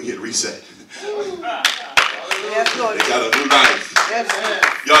 Jesus. we get reset. Yes, Lord. They got a new life. Yes, Lord.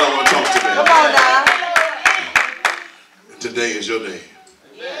 Y'all don't want to talk to me. Come on now. Today is your day.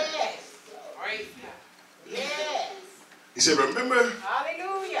 Yes. Praise God. Yes. He said, remember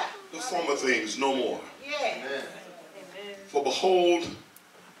Hallelujah. the former things no more. Yes. For behold,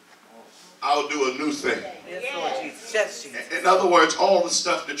 I'll do a new thing. Yes, Lord Jesus. Yes, Jesus. In other words, all the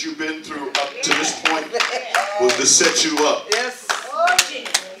stuff that you've been through up to this point was to set you up Yes. Oh,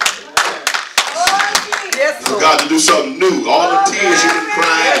 Jesus. Oh, Jesus. Yes, for Lord. God to do something new. All the tears you've been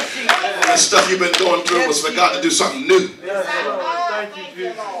crying, all the stuff you've been going through was for God to do something new. Yes, Lord. Thank you,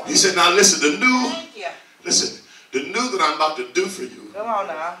 Jesus. He said, now listen, the Thank you. new that I'm about to do for you Come on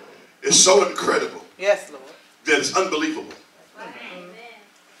now. is so incredible Yes, Lord. that it's unbelievable.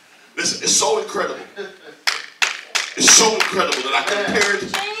 Listen, it's so incredible. It's so incredible that I compared.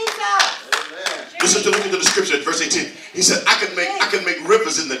 Jesus. Listen to look at the scripture at verse 18. He said, I can make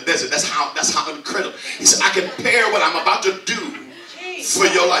rivers in the desert. That's how incredible. He said, I compare what I'm about to do for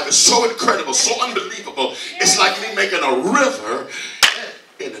your life. It's so incredible, so unbelievable. It's like me making a river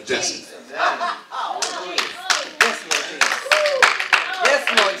in the desert. Yes, Lord Jesus. Yes,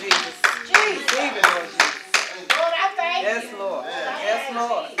 Lord Jesus. Receive it, Lord Jesus. Lord, I thank Yes, you. Lord. Yes,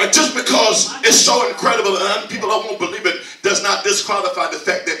 Lord. But just because it's so incredible and people don't won't believe it does not disqualify the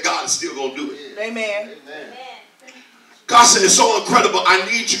fact that God is still going to do it. Amen. God said it's so incredible, I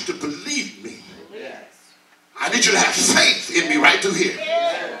need you to believe me. I need you to have faith in me right through here.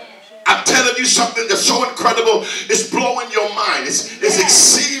 I'm telling you something that's so incredible, it's blowing your mind. It's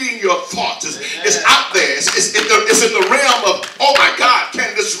exceeding your thoughts. It's out there. It's in the realm of, oh my God,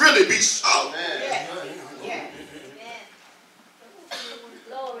 can this really be so?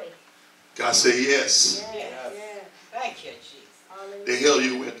 God said yes. Thank you, Jesus. The hell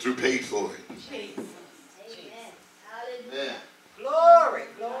you went through paid for it. Jesus. Glory.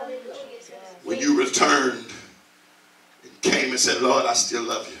 Glory. When you returned and came and said, Lord, I still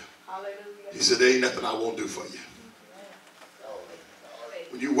love you. Hallelujah. He said, there ain't nothing I won't do for you.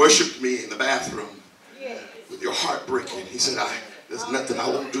 When you worshiped me in the bathroom with your heart breaking, he said, there's nothing I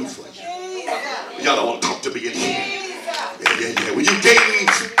won't do for you. Y'all don't want to talk to me in here. Yeah. When you gave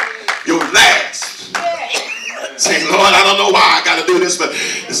your last, saying, Lord, I don't know why I got to do this, but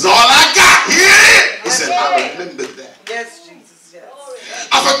this is all I got. Here. He said, I remember that. Yes, Jesus. Yes.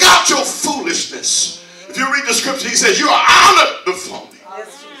 I forgot your foolishness. If you read the scripture, he says, you are honored before me.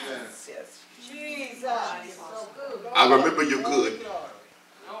 Yes, Jesus. Yes. Jesus. I remember your good.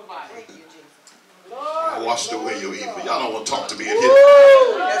 I washed away your evil. Y'all don't want to talk to me in here.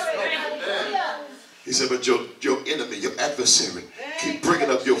 He said, but your enemy, your adversary, keep bringing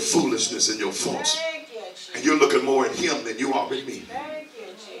up your foolishness and your faults. And you're looking more at him than you are at me.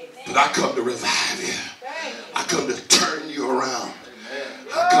 But I come to revive you. I come to turn you around.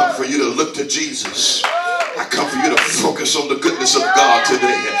 I come for you to look to Jesus. I come for you to focus on the goodness of God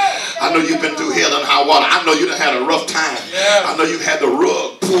today. I know you've been through hell and high water. I know you done had a rough time. I know you had the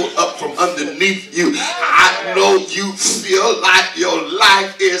rug pulled up from underneath you. I know you feel like your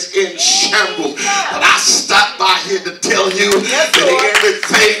life is in shambles. But I stopped by here to tell you that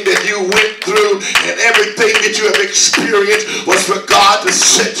everything that you went through and everything that you have experienced was for God to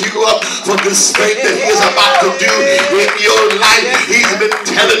set you up for this thing that He is about to do in your life. He's been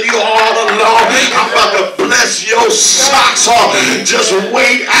telling you all along, I'm about to bless your socks off. Just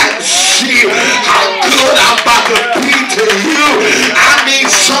wait and see how good I'm about to be to you. I need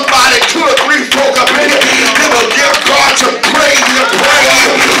somebody, 2 or 3 folk up in here that will give God some praise and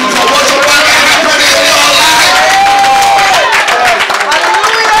praise for what's about to happen in your life.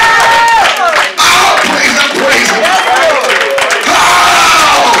 Oh, praise and praise Him. Oh,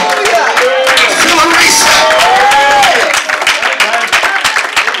 I feel a reset.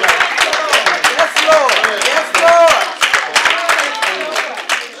 Yes, Lord. Yes, Lord.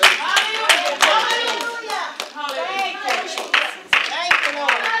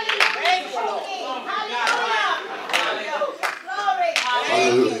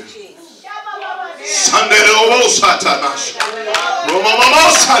 Hallelujah. Sunday almost Satanash. Romama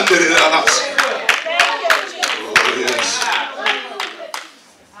Sunday almost. Oh yes.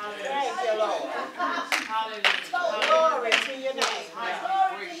 Glory to your name.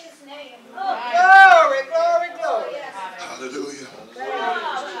 Glory, glory, glory. Hallelujah.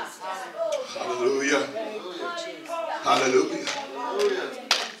 Hallelujah. Hallelujah.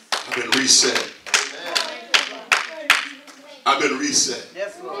 I've been reset. I've been reset.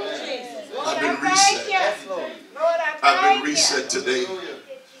 Yes, Lord. I've been reset. Yes, Lord. I've been reset today.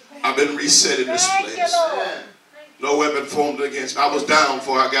 I've been reset in this place. No weapon formed against me. I was down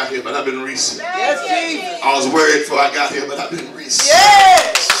before I got here, but I've been reset. Yes, Jesus. I was worried before I got here, but I've been reset.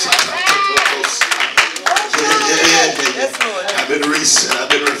 Yes. Yes, Lord. I've been reset. I've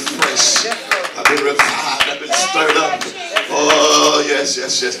been refreshed. I've been revived. I've been stirred up. Oh, yes.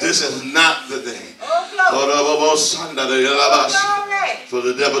 This is not the day for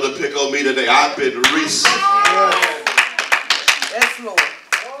the devil to pick on me today. I've been reset. Yes, Lord.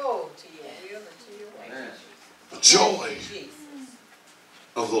 Oh, to your will and to your way. The joy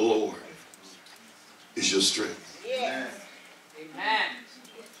of the Lord is your strength. Yes. Amen.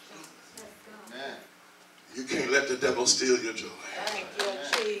 You can't let the devil steal your joy. Thank you,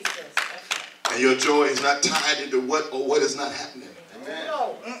 Jesus. And your joy is not tied into what or what is not happening.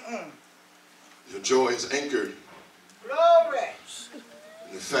 No. Your joy is anchored Glory.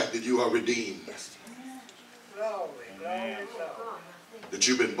 in the fact that you are redeemed, Glory, glory, glory. that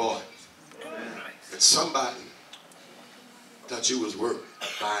you've been bought, that somebody thought you was worth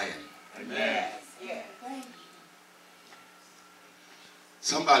buying. Yes, yes.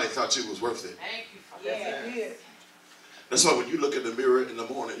 Somebody thought you was worth it. Thank you for Yes, it is. That's why when you look in the mirror in the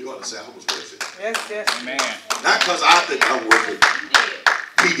morning, you ought to say, I was worth it. Yes, yes. Amen. Not because I think I'm worth it.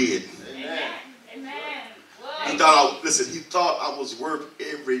 He did. He thought he thought I was worth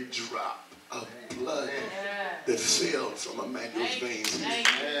every drop of blood that fell from Emmanuel's veins.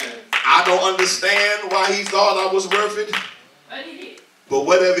 I don't understand why he thought I was worth it. But he did. But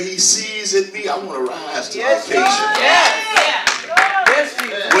whatever he sees in me, I want to rise to the Yes, occasion. Lord. Yes. Yes,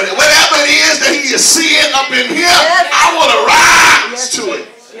 Jesus. Whatever it is that he is seeing up in here, Yes. I want to rise Yes, to it.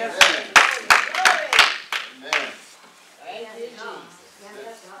 Yes.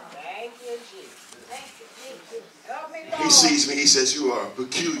 Thank you, Jesus. Help me, Lord. He sees me, he says, you are a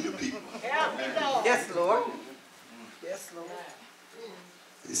peculiar people. Help me, Lord. Yes, Lord. Yes, Lord.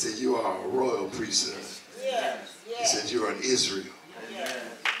 He said, you are a royal priesthood. Yes, He yes. said, you are an Israel. Yes.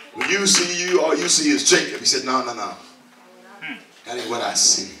 When you see you, all you see is Jacob. He said, no. That ain't what I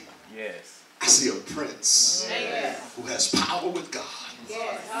see. Yes. I see a prince Yes. who has power with God.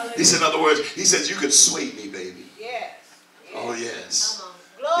 Yes. He said, in other words, he says, you could sway me, baby. Yes. Oh, yes.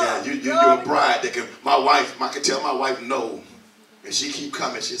 Glory. Yeah, you're a bride that can, I can tell my wife no. And she keep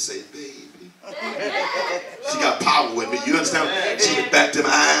coming, she'll say, baby. She got power with me. You understand? She can back them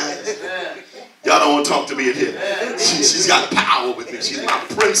eyes. Y'all don't want to talk to me in here. She's got power with me. She's my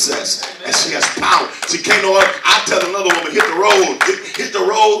princess. And she has power. She can't know her. I tell another woman, hit the road. Hit the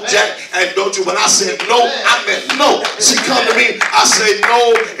road, Jack. And don't you, when I said no, I meant no. She come to me, I say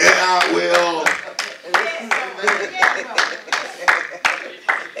no, and I will.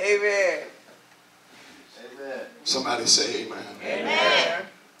 Amen. Somebody say amen. Amen.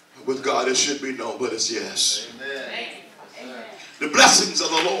 With God, it should be no, but it's yes. Amen. The blessings of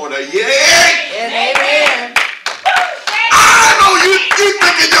the Lord are yea. And amen. I know you think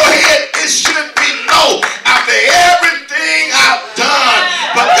in your head it should be no after everything I've done.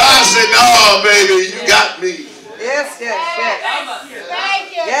 But God said, no, baby, you got me. Yes, yes, yes. Thank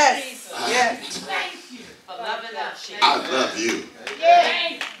you. Yes, yes. Thank you for loving us. I love you.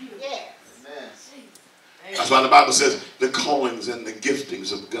 Thank you. That's why the Bible says the callings and the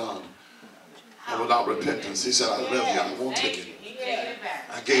giftings of God are without repentance. He said, I love you. I won't take it. He taking it back.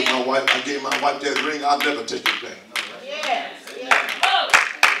 I gave my wife that ring. I'll never take it back. Yes. Oh.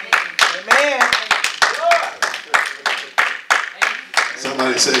 Amen.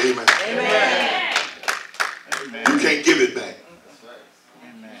 Somebody say amen. Amen. You can't give it back.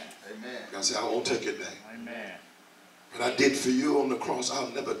 Amen. God said, I won't take it back. Amen. What I did for you on the cross, I'll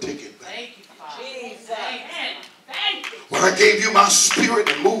never take it back. Thank you, Father. Jesus. Thank you. When I gave you my spirit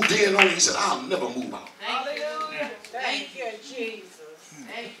and moved in on you, he said, I'll never move out. Hallelujah. Thank you, Jesus.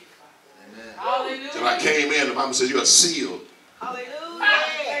 Thank you, Father. Hallelujah. Till I came in, the Bible says you are sealed. Hallelujah.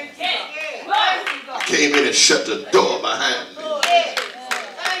 Thank you. I came in and shut the door behind me. Thank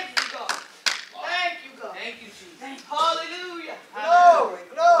you, God. Thank you, God. Thank you, Jesus. Hallelujah. Glory,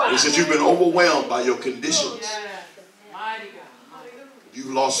 He glory. said you've been overwhelmed by your conditions. Yes. Mighty God.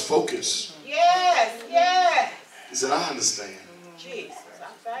 You've lost focus. Yes, yes. He said, I understand. Jesus, I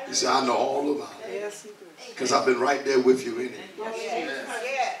thank He you. said, I know all about it. Yes, you do. Because I've been right there with you in it. Yes,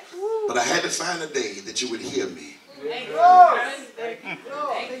 yes. But I had to find a day that you would hear me. Thank you. Glory. Thank you.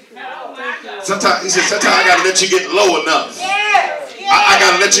 Oh, my God. He said, sometimes I got to let you get low enough. Yes, I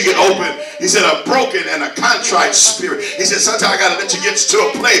got to let you get open. He said, a broken and a contrite spirit. He said, sometimes I got to let you get to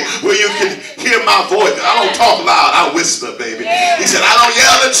a place where you can hear my voice. I don't talk loud. I whisper, baby. He said, I don't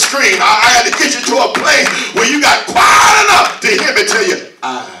yell and scream. I got to get you to a place where you got quiet enough to hear me tell you,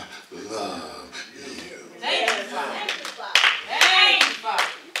 I love you. Thank you, Father. Thank you, Father.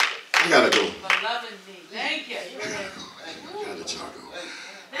 I got to go. For loving me. Thank you. I got to go.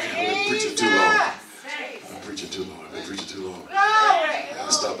 I've been preaching too long. I've been preaching too long. I've been preaching too long. I got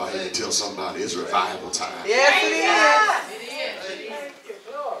to stop by here and tell somebody it's revival time. yes, it is. It is.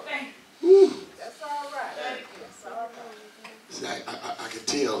 Woo. That's all right. That's all right. See, I can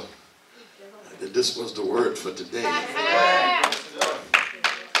tell that this was the word for today. I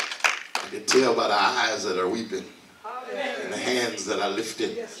can tell by the eyes that are weeping and the hands that are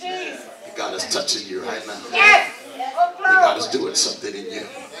lifted that God is touching you right now. Yes. That God is doing something in you.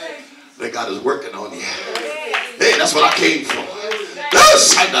 That God is working on you. Hey, that's what I came for.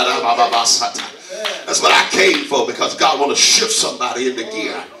 That's what I came for, because God want to shift somebody into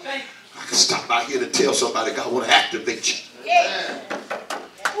gear. I can stop by here to tell somebody God want to activate you.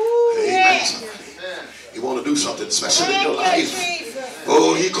 Amen. He want to do something special in your life.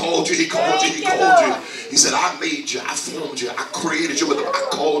 Oh, he called you, he called you, he called you. He said, I made you, I formed you, I created you, I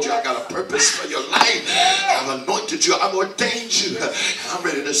called you, I got a purpose for your life. I've anointed you, I've ordained you. I'm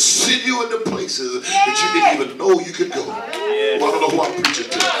ready to send you into places that you didn't even know you could go. Well, I don't know who I'm preaching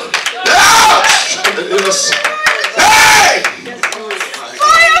to. Hey!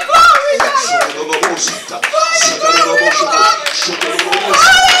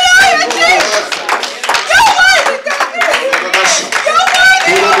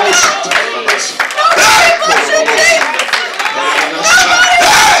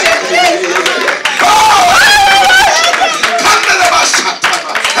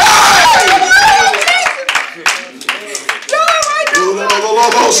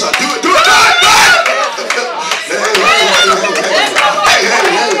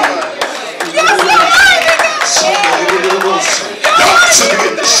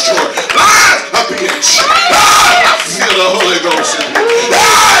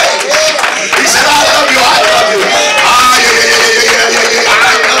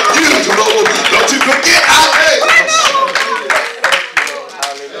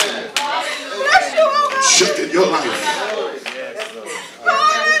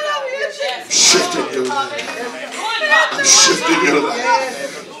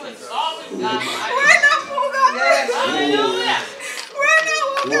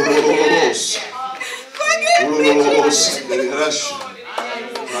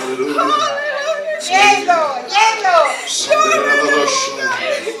 Hallelujah.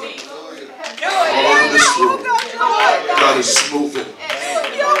 is moving.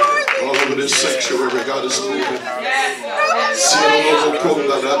 All over this sanctuary, God is moving.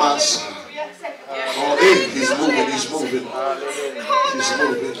 Oh, hey, he's moving, he's moving. He's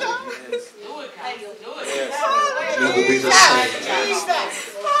moving. Never be the same.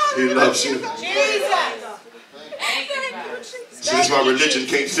 He loves you. See, that's why religion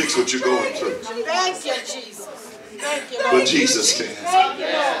can't fix what you're going through. But Jesus can.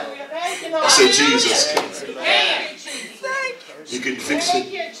 I said Jesus can. He can fix it.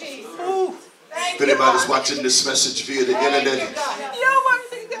 If anybody's watching this message via the internet,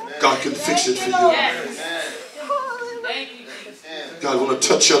 God can fix it for you. God want to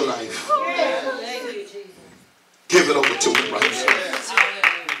touch your life. Give it over to him right now.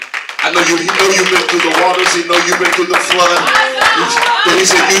 I know he know you've been through the waters. He know you've been through the flood. But he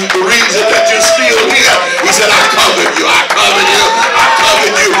said, the reason that you're still here, he said, I covered you. I covered you. I covered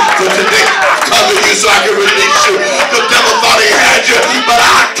you. For today, I covered you so I can release you. The devil thought he had you, but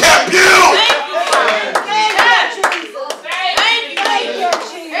I kept you.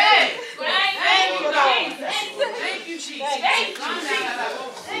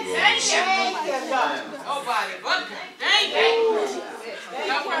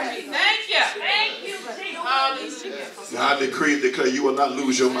 Now I decree and declare you will not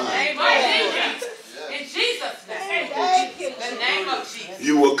lose your mind. In Jesus' name. The name of Jesus.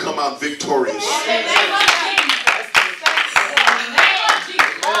 You will come out victorious. In the name of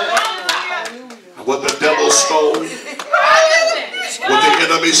Jesus. What the devil stole, what the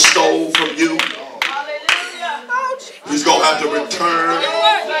enemy stole from you, he's going to have to return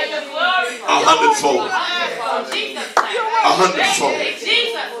 100-fold. 100-fold.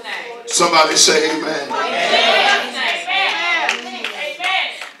 Somebody say amen.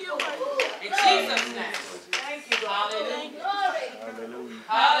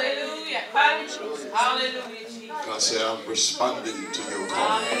 Hallelujah. Hallelujah. God said, I'm responding to your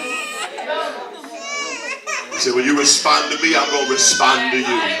call. He said, when you respond to me, I'm going to respond to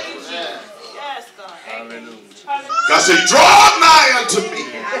you. God said, draw nigh unto me.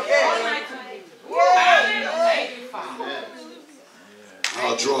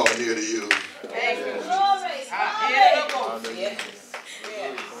 I'll draw near to you.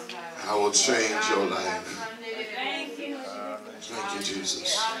 I will change your life. Thank you,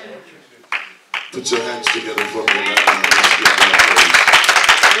 Jesus. Put your hands together for me right now. Let's give God praise.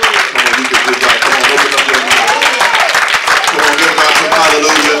 Come on, you can give God. Come on, open up your mouth. Come on, give God some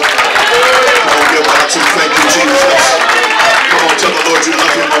hallelujah. Come on, give God some thank you, Jesus. Come on, tell the Lord you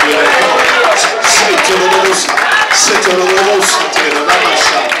love him over there. Come on. Say to the Lord. Say to the Lord.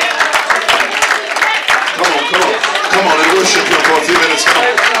 Come on, come on. Come on and worship him for a few minutes. Come on.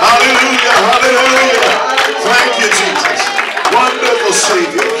 Hallelujah, hallelujah. Thank you, Jesus. Wonderful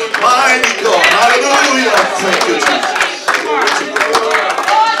Savior. Mighty God. Hallelujah. Thank you, Jesus. Glory to you.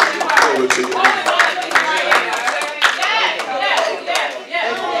 Glory to you.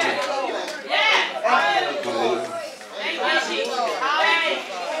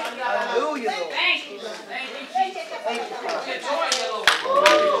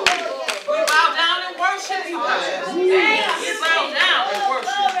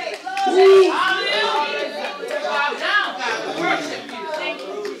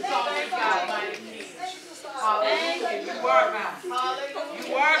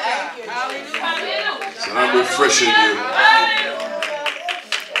 And I'm refreshing you.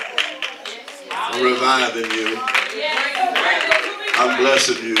 I'm reviving you. I'm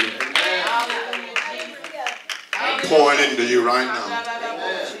blessing you. I'm pouring into you right now.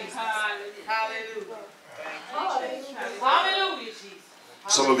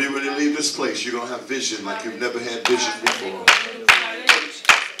 Some of you, when you leave this place, you're going to have vision like you've never had vision before.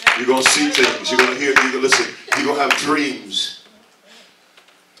 You're going to see things. You're going to hear. You're going to listen. You're going to have dreams.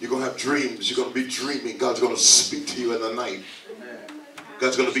 You're going to have dreams. You're going to be dreaming. God's going to speak to you in the night.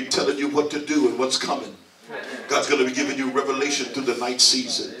 God's going to be telling you what to do and what's coming. God's going to be giving you revelation through the night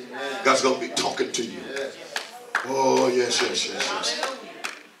season. God's going to be talking to you. Oh, yes, yes, yes, yes.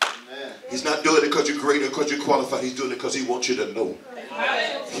 He's not doing it because you're great or because you're qualified. He's doing it because he wants you to know.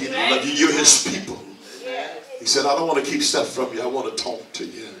 He loves you. You're his people. He said, I don't want to keep stuff from you. I want to talk to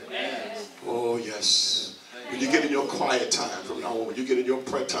you. Oh, yes. When you get in your quiet time from now on, when you get in your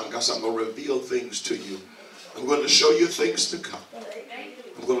prayer time, God said, I'm going to reveal things to you. I'm going to show you things to come.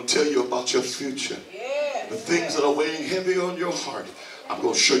 I'm going to tell you about your future. The things that are weighing heavy on your heart, I'm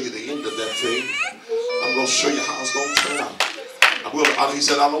going to show you the end of that thing. I'm going to show you how it's going to turn out. He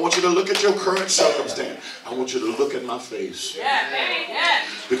said, I don't want you to look at your current circumstance. I want you to look at my face.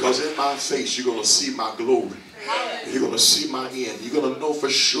 Because in my face, you're going to see my glory. You're going to see my end. You're going to know for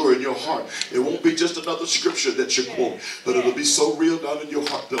sure in your heart. It won't be just another scripture that you quote, but it'll be so real down in your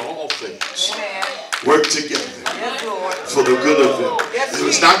heart that all things work together for the good of them.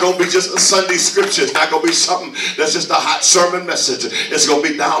 It's not going to be just a Sunday scripture. It's not going to be something that's just a hot sermon message. It's going to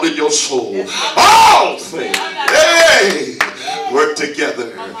be down in your soul. All things, hey, work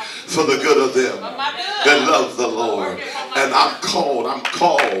together for the good of them that love the Lord. And I'm called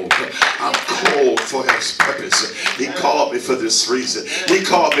for his purpose. He called me for this reason. He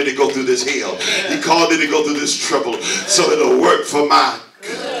called me to go through this hell. He called me to go through this trouble so it'll work for my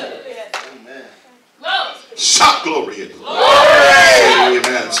good. Shout glory.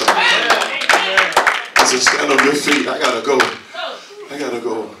 Amen. So, I said, stand on your feet. I gotta go. I gotta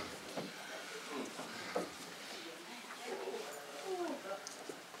go.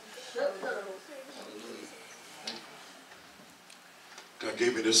 God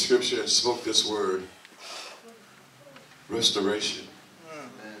gave me this scripture and spoke this word. Restoration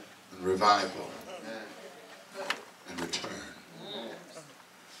and revival and return.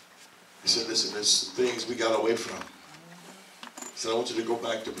 He said, listen, there's things we got away from. He said, I want you to go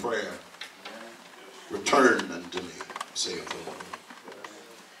back to prayer. Return unto me, saith the Lord.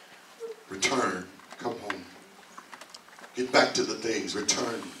 Return. Come home. Get back to the things.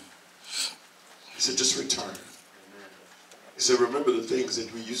 Return. He said, just return. He said, remember the things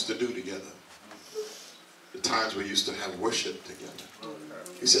that we used to do together. The times we used to have worship together.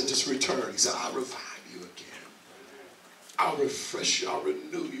 He said, just return. He said, I'll revive you again. I'll refresh you. I'll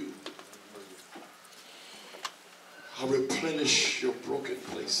renew you. I'll replenish your broken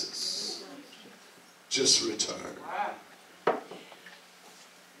places. Just return.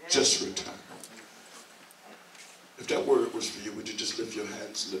 Just return. If that word was for you, would you just lift your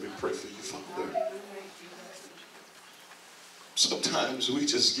hands and let me pray for you, Father? Sometimes we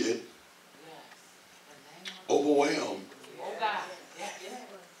just get overwhelmed.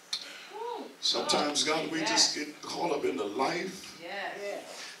 Sometimes, God, we just get caught up in the life.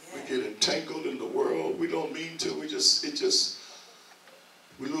 We get entangled in the world. We don't mean to. We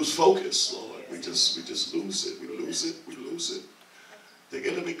lose focus, Lord. We just lose it. We lose it. We lose it. The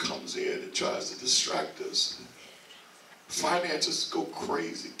enemy comes in and tries to distract us. Finances go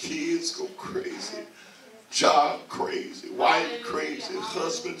crazy. Kids go crazy. Job crazy. Wife crazy.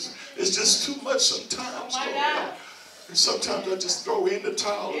 Husbands. It's just too much sometimes, Lord. And sometimes I just throw in the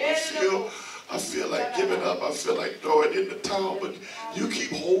towel and I feel like giving up. I feel like throwing in the towel, but you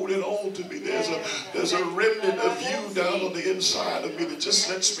keep holding on to me. There's a remnant of you down on the inside of me that just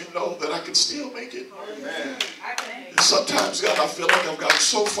lets me know that I can still make it. And sometimes, God, I feel like I've gotten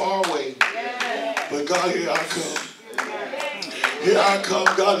so far away. But God, here I come. Here I come,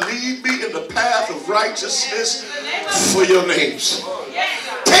 God. Lead me in the path of righteousness for your names.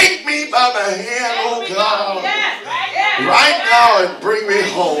 Take me by the hand, oh God, right now and bring me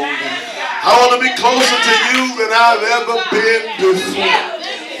home. I want to be closer to you than I've ever been before.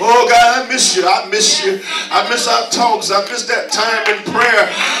 Oh God, I miss you. I miss you. I miss our talks. I miss that time in prayer.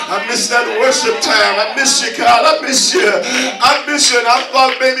 I miss that worship time. I miss you, God. I miss you. I miss you. And I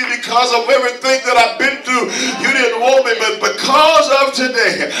thought maybe because of everything that I've been through, you didn't want me. But because of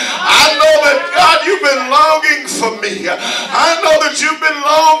today, I know that, God, you've been longing for me. I know that you've been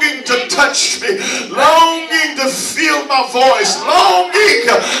longing to touch me. Longing to feel my voice. Longing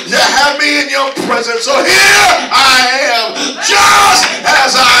to have me in your presence. So here I am, just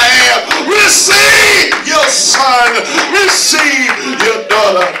as I am. Receive your son. Receive your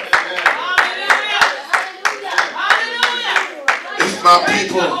daughter. If my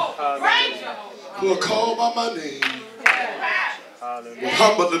people who are called by my name will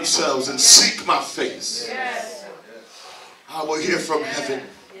humble themselves and seek my face, I will hear from heaven.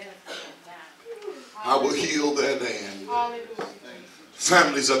 I will heal their land.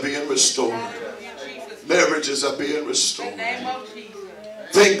 Families are being restored. Marriages are being restored.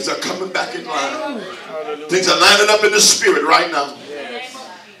 Things are coming back in line. Things are lining up in the spirit right now.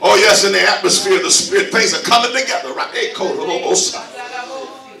 Oh yes, in the atmosphere, the spirit, things are coming together. Right?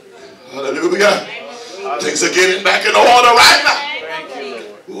 Hallelujah. Things are getting back in order right now.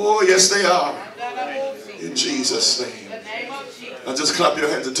 Oh yes, they are. In Jesus' name. Now just clap your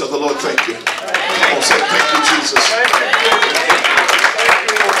hands and tell the Lord thank you. Come on, say thank you, Jesus.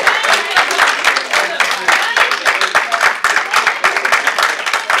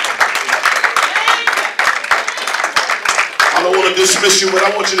 I don't want to dismiss you. What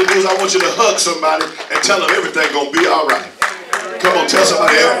I want you to do is I want you to hug somebody and tell them everything going to be all right. Come on, tell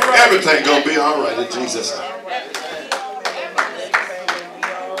somebody everything going to be all right in Jesus' name.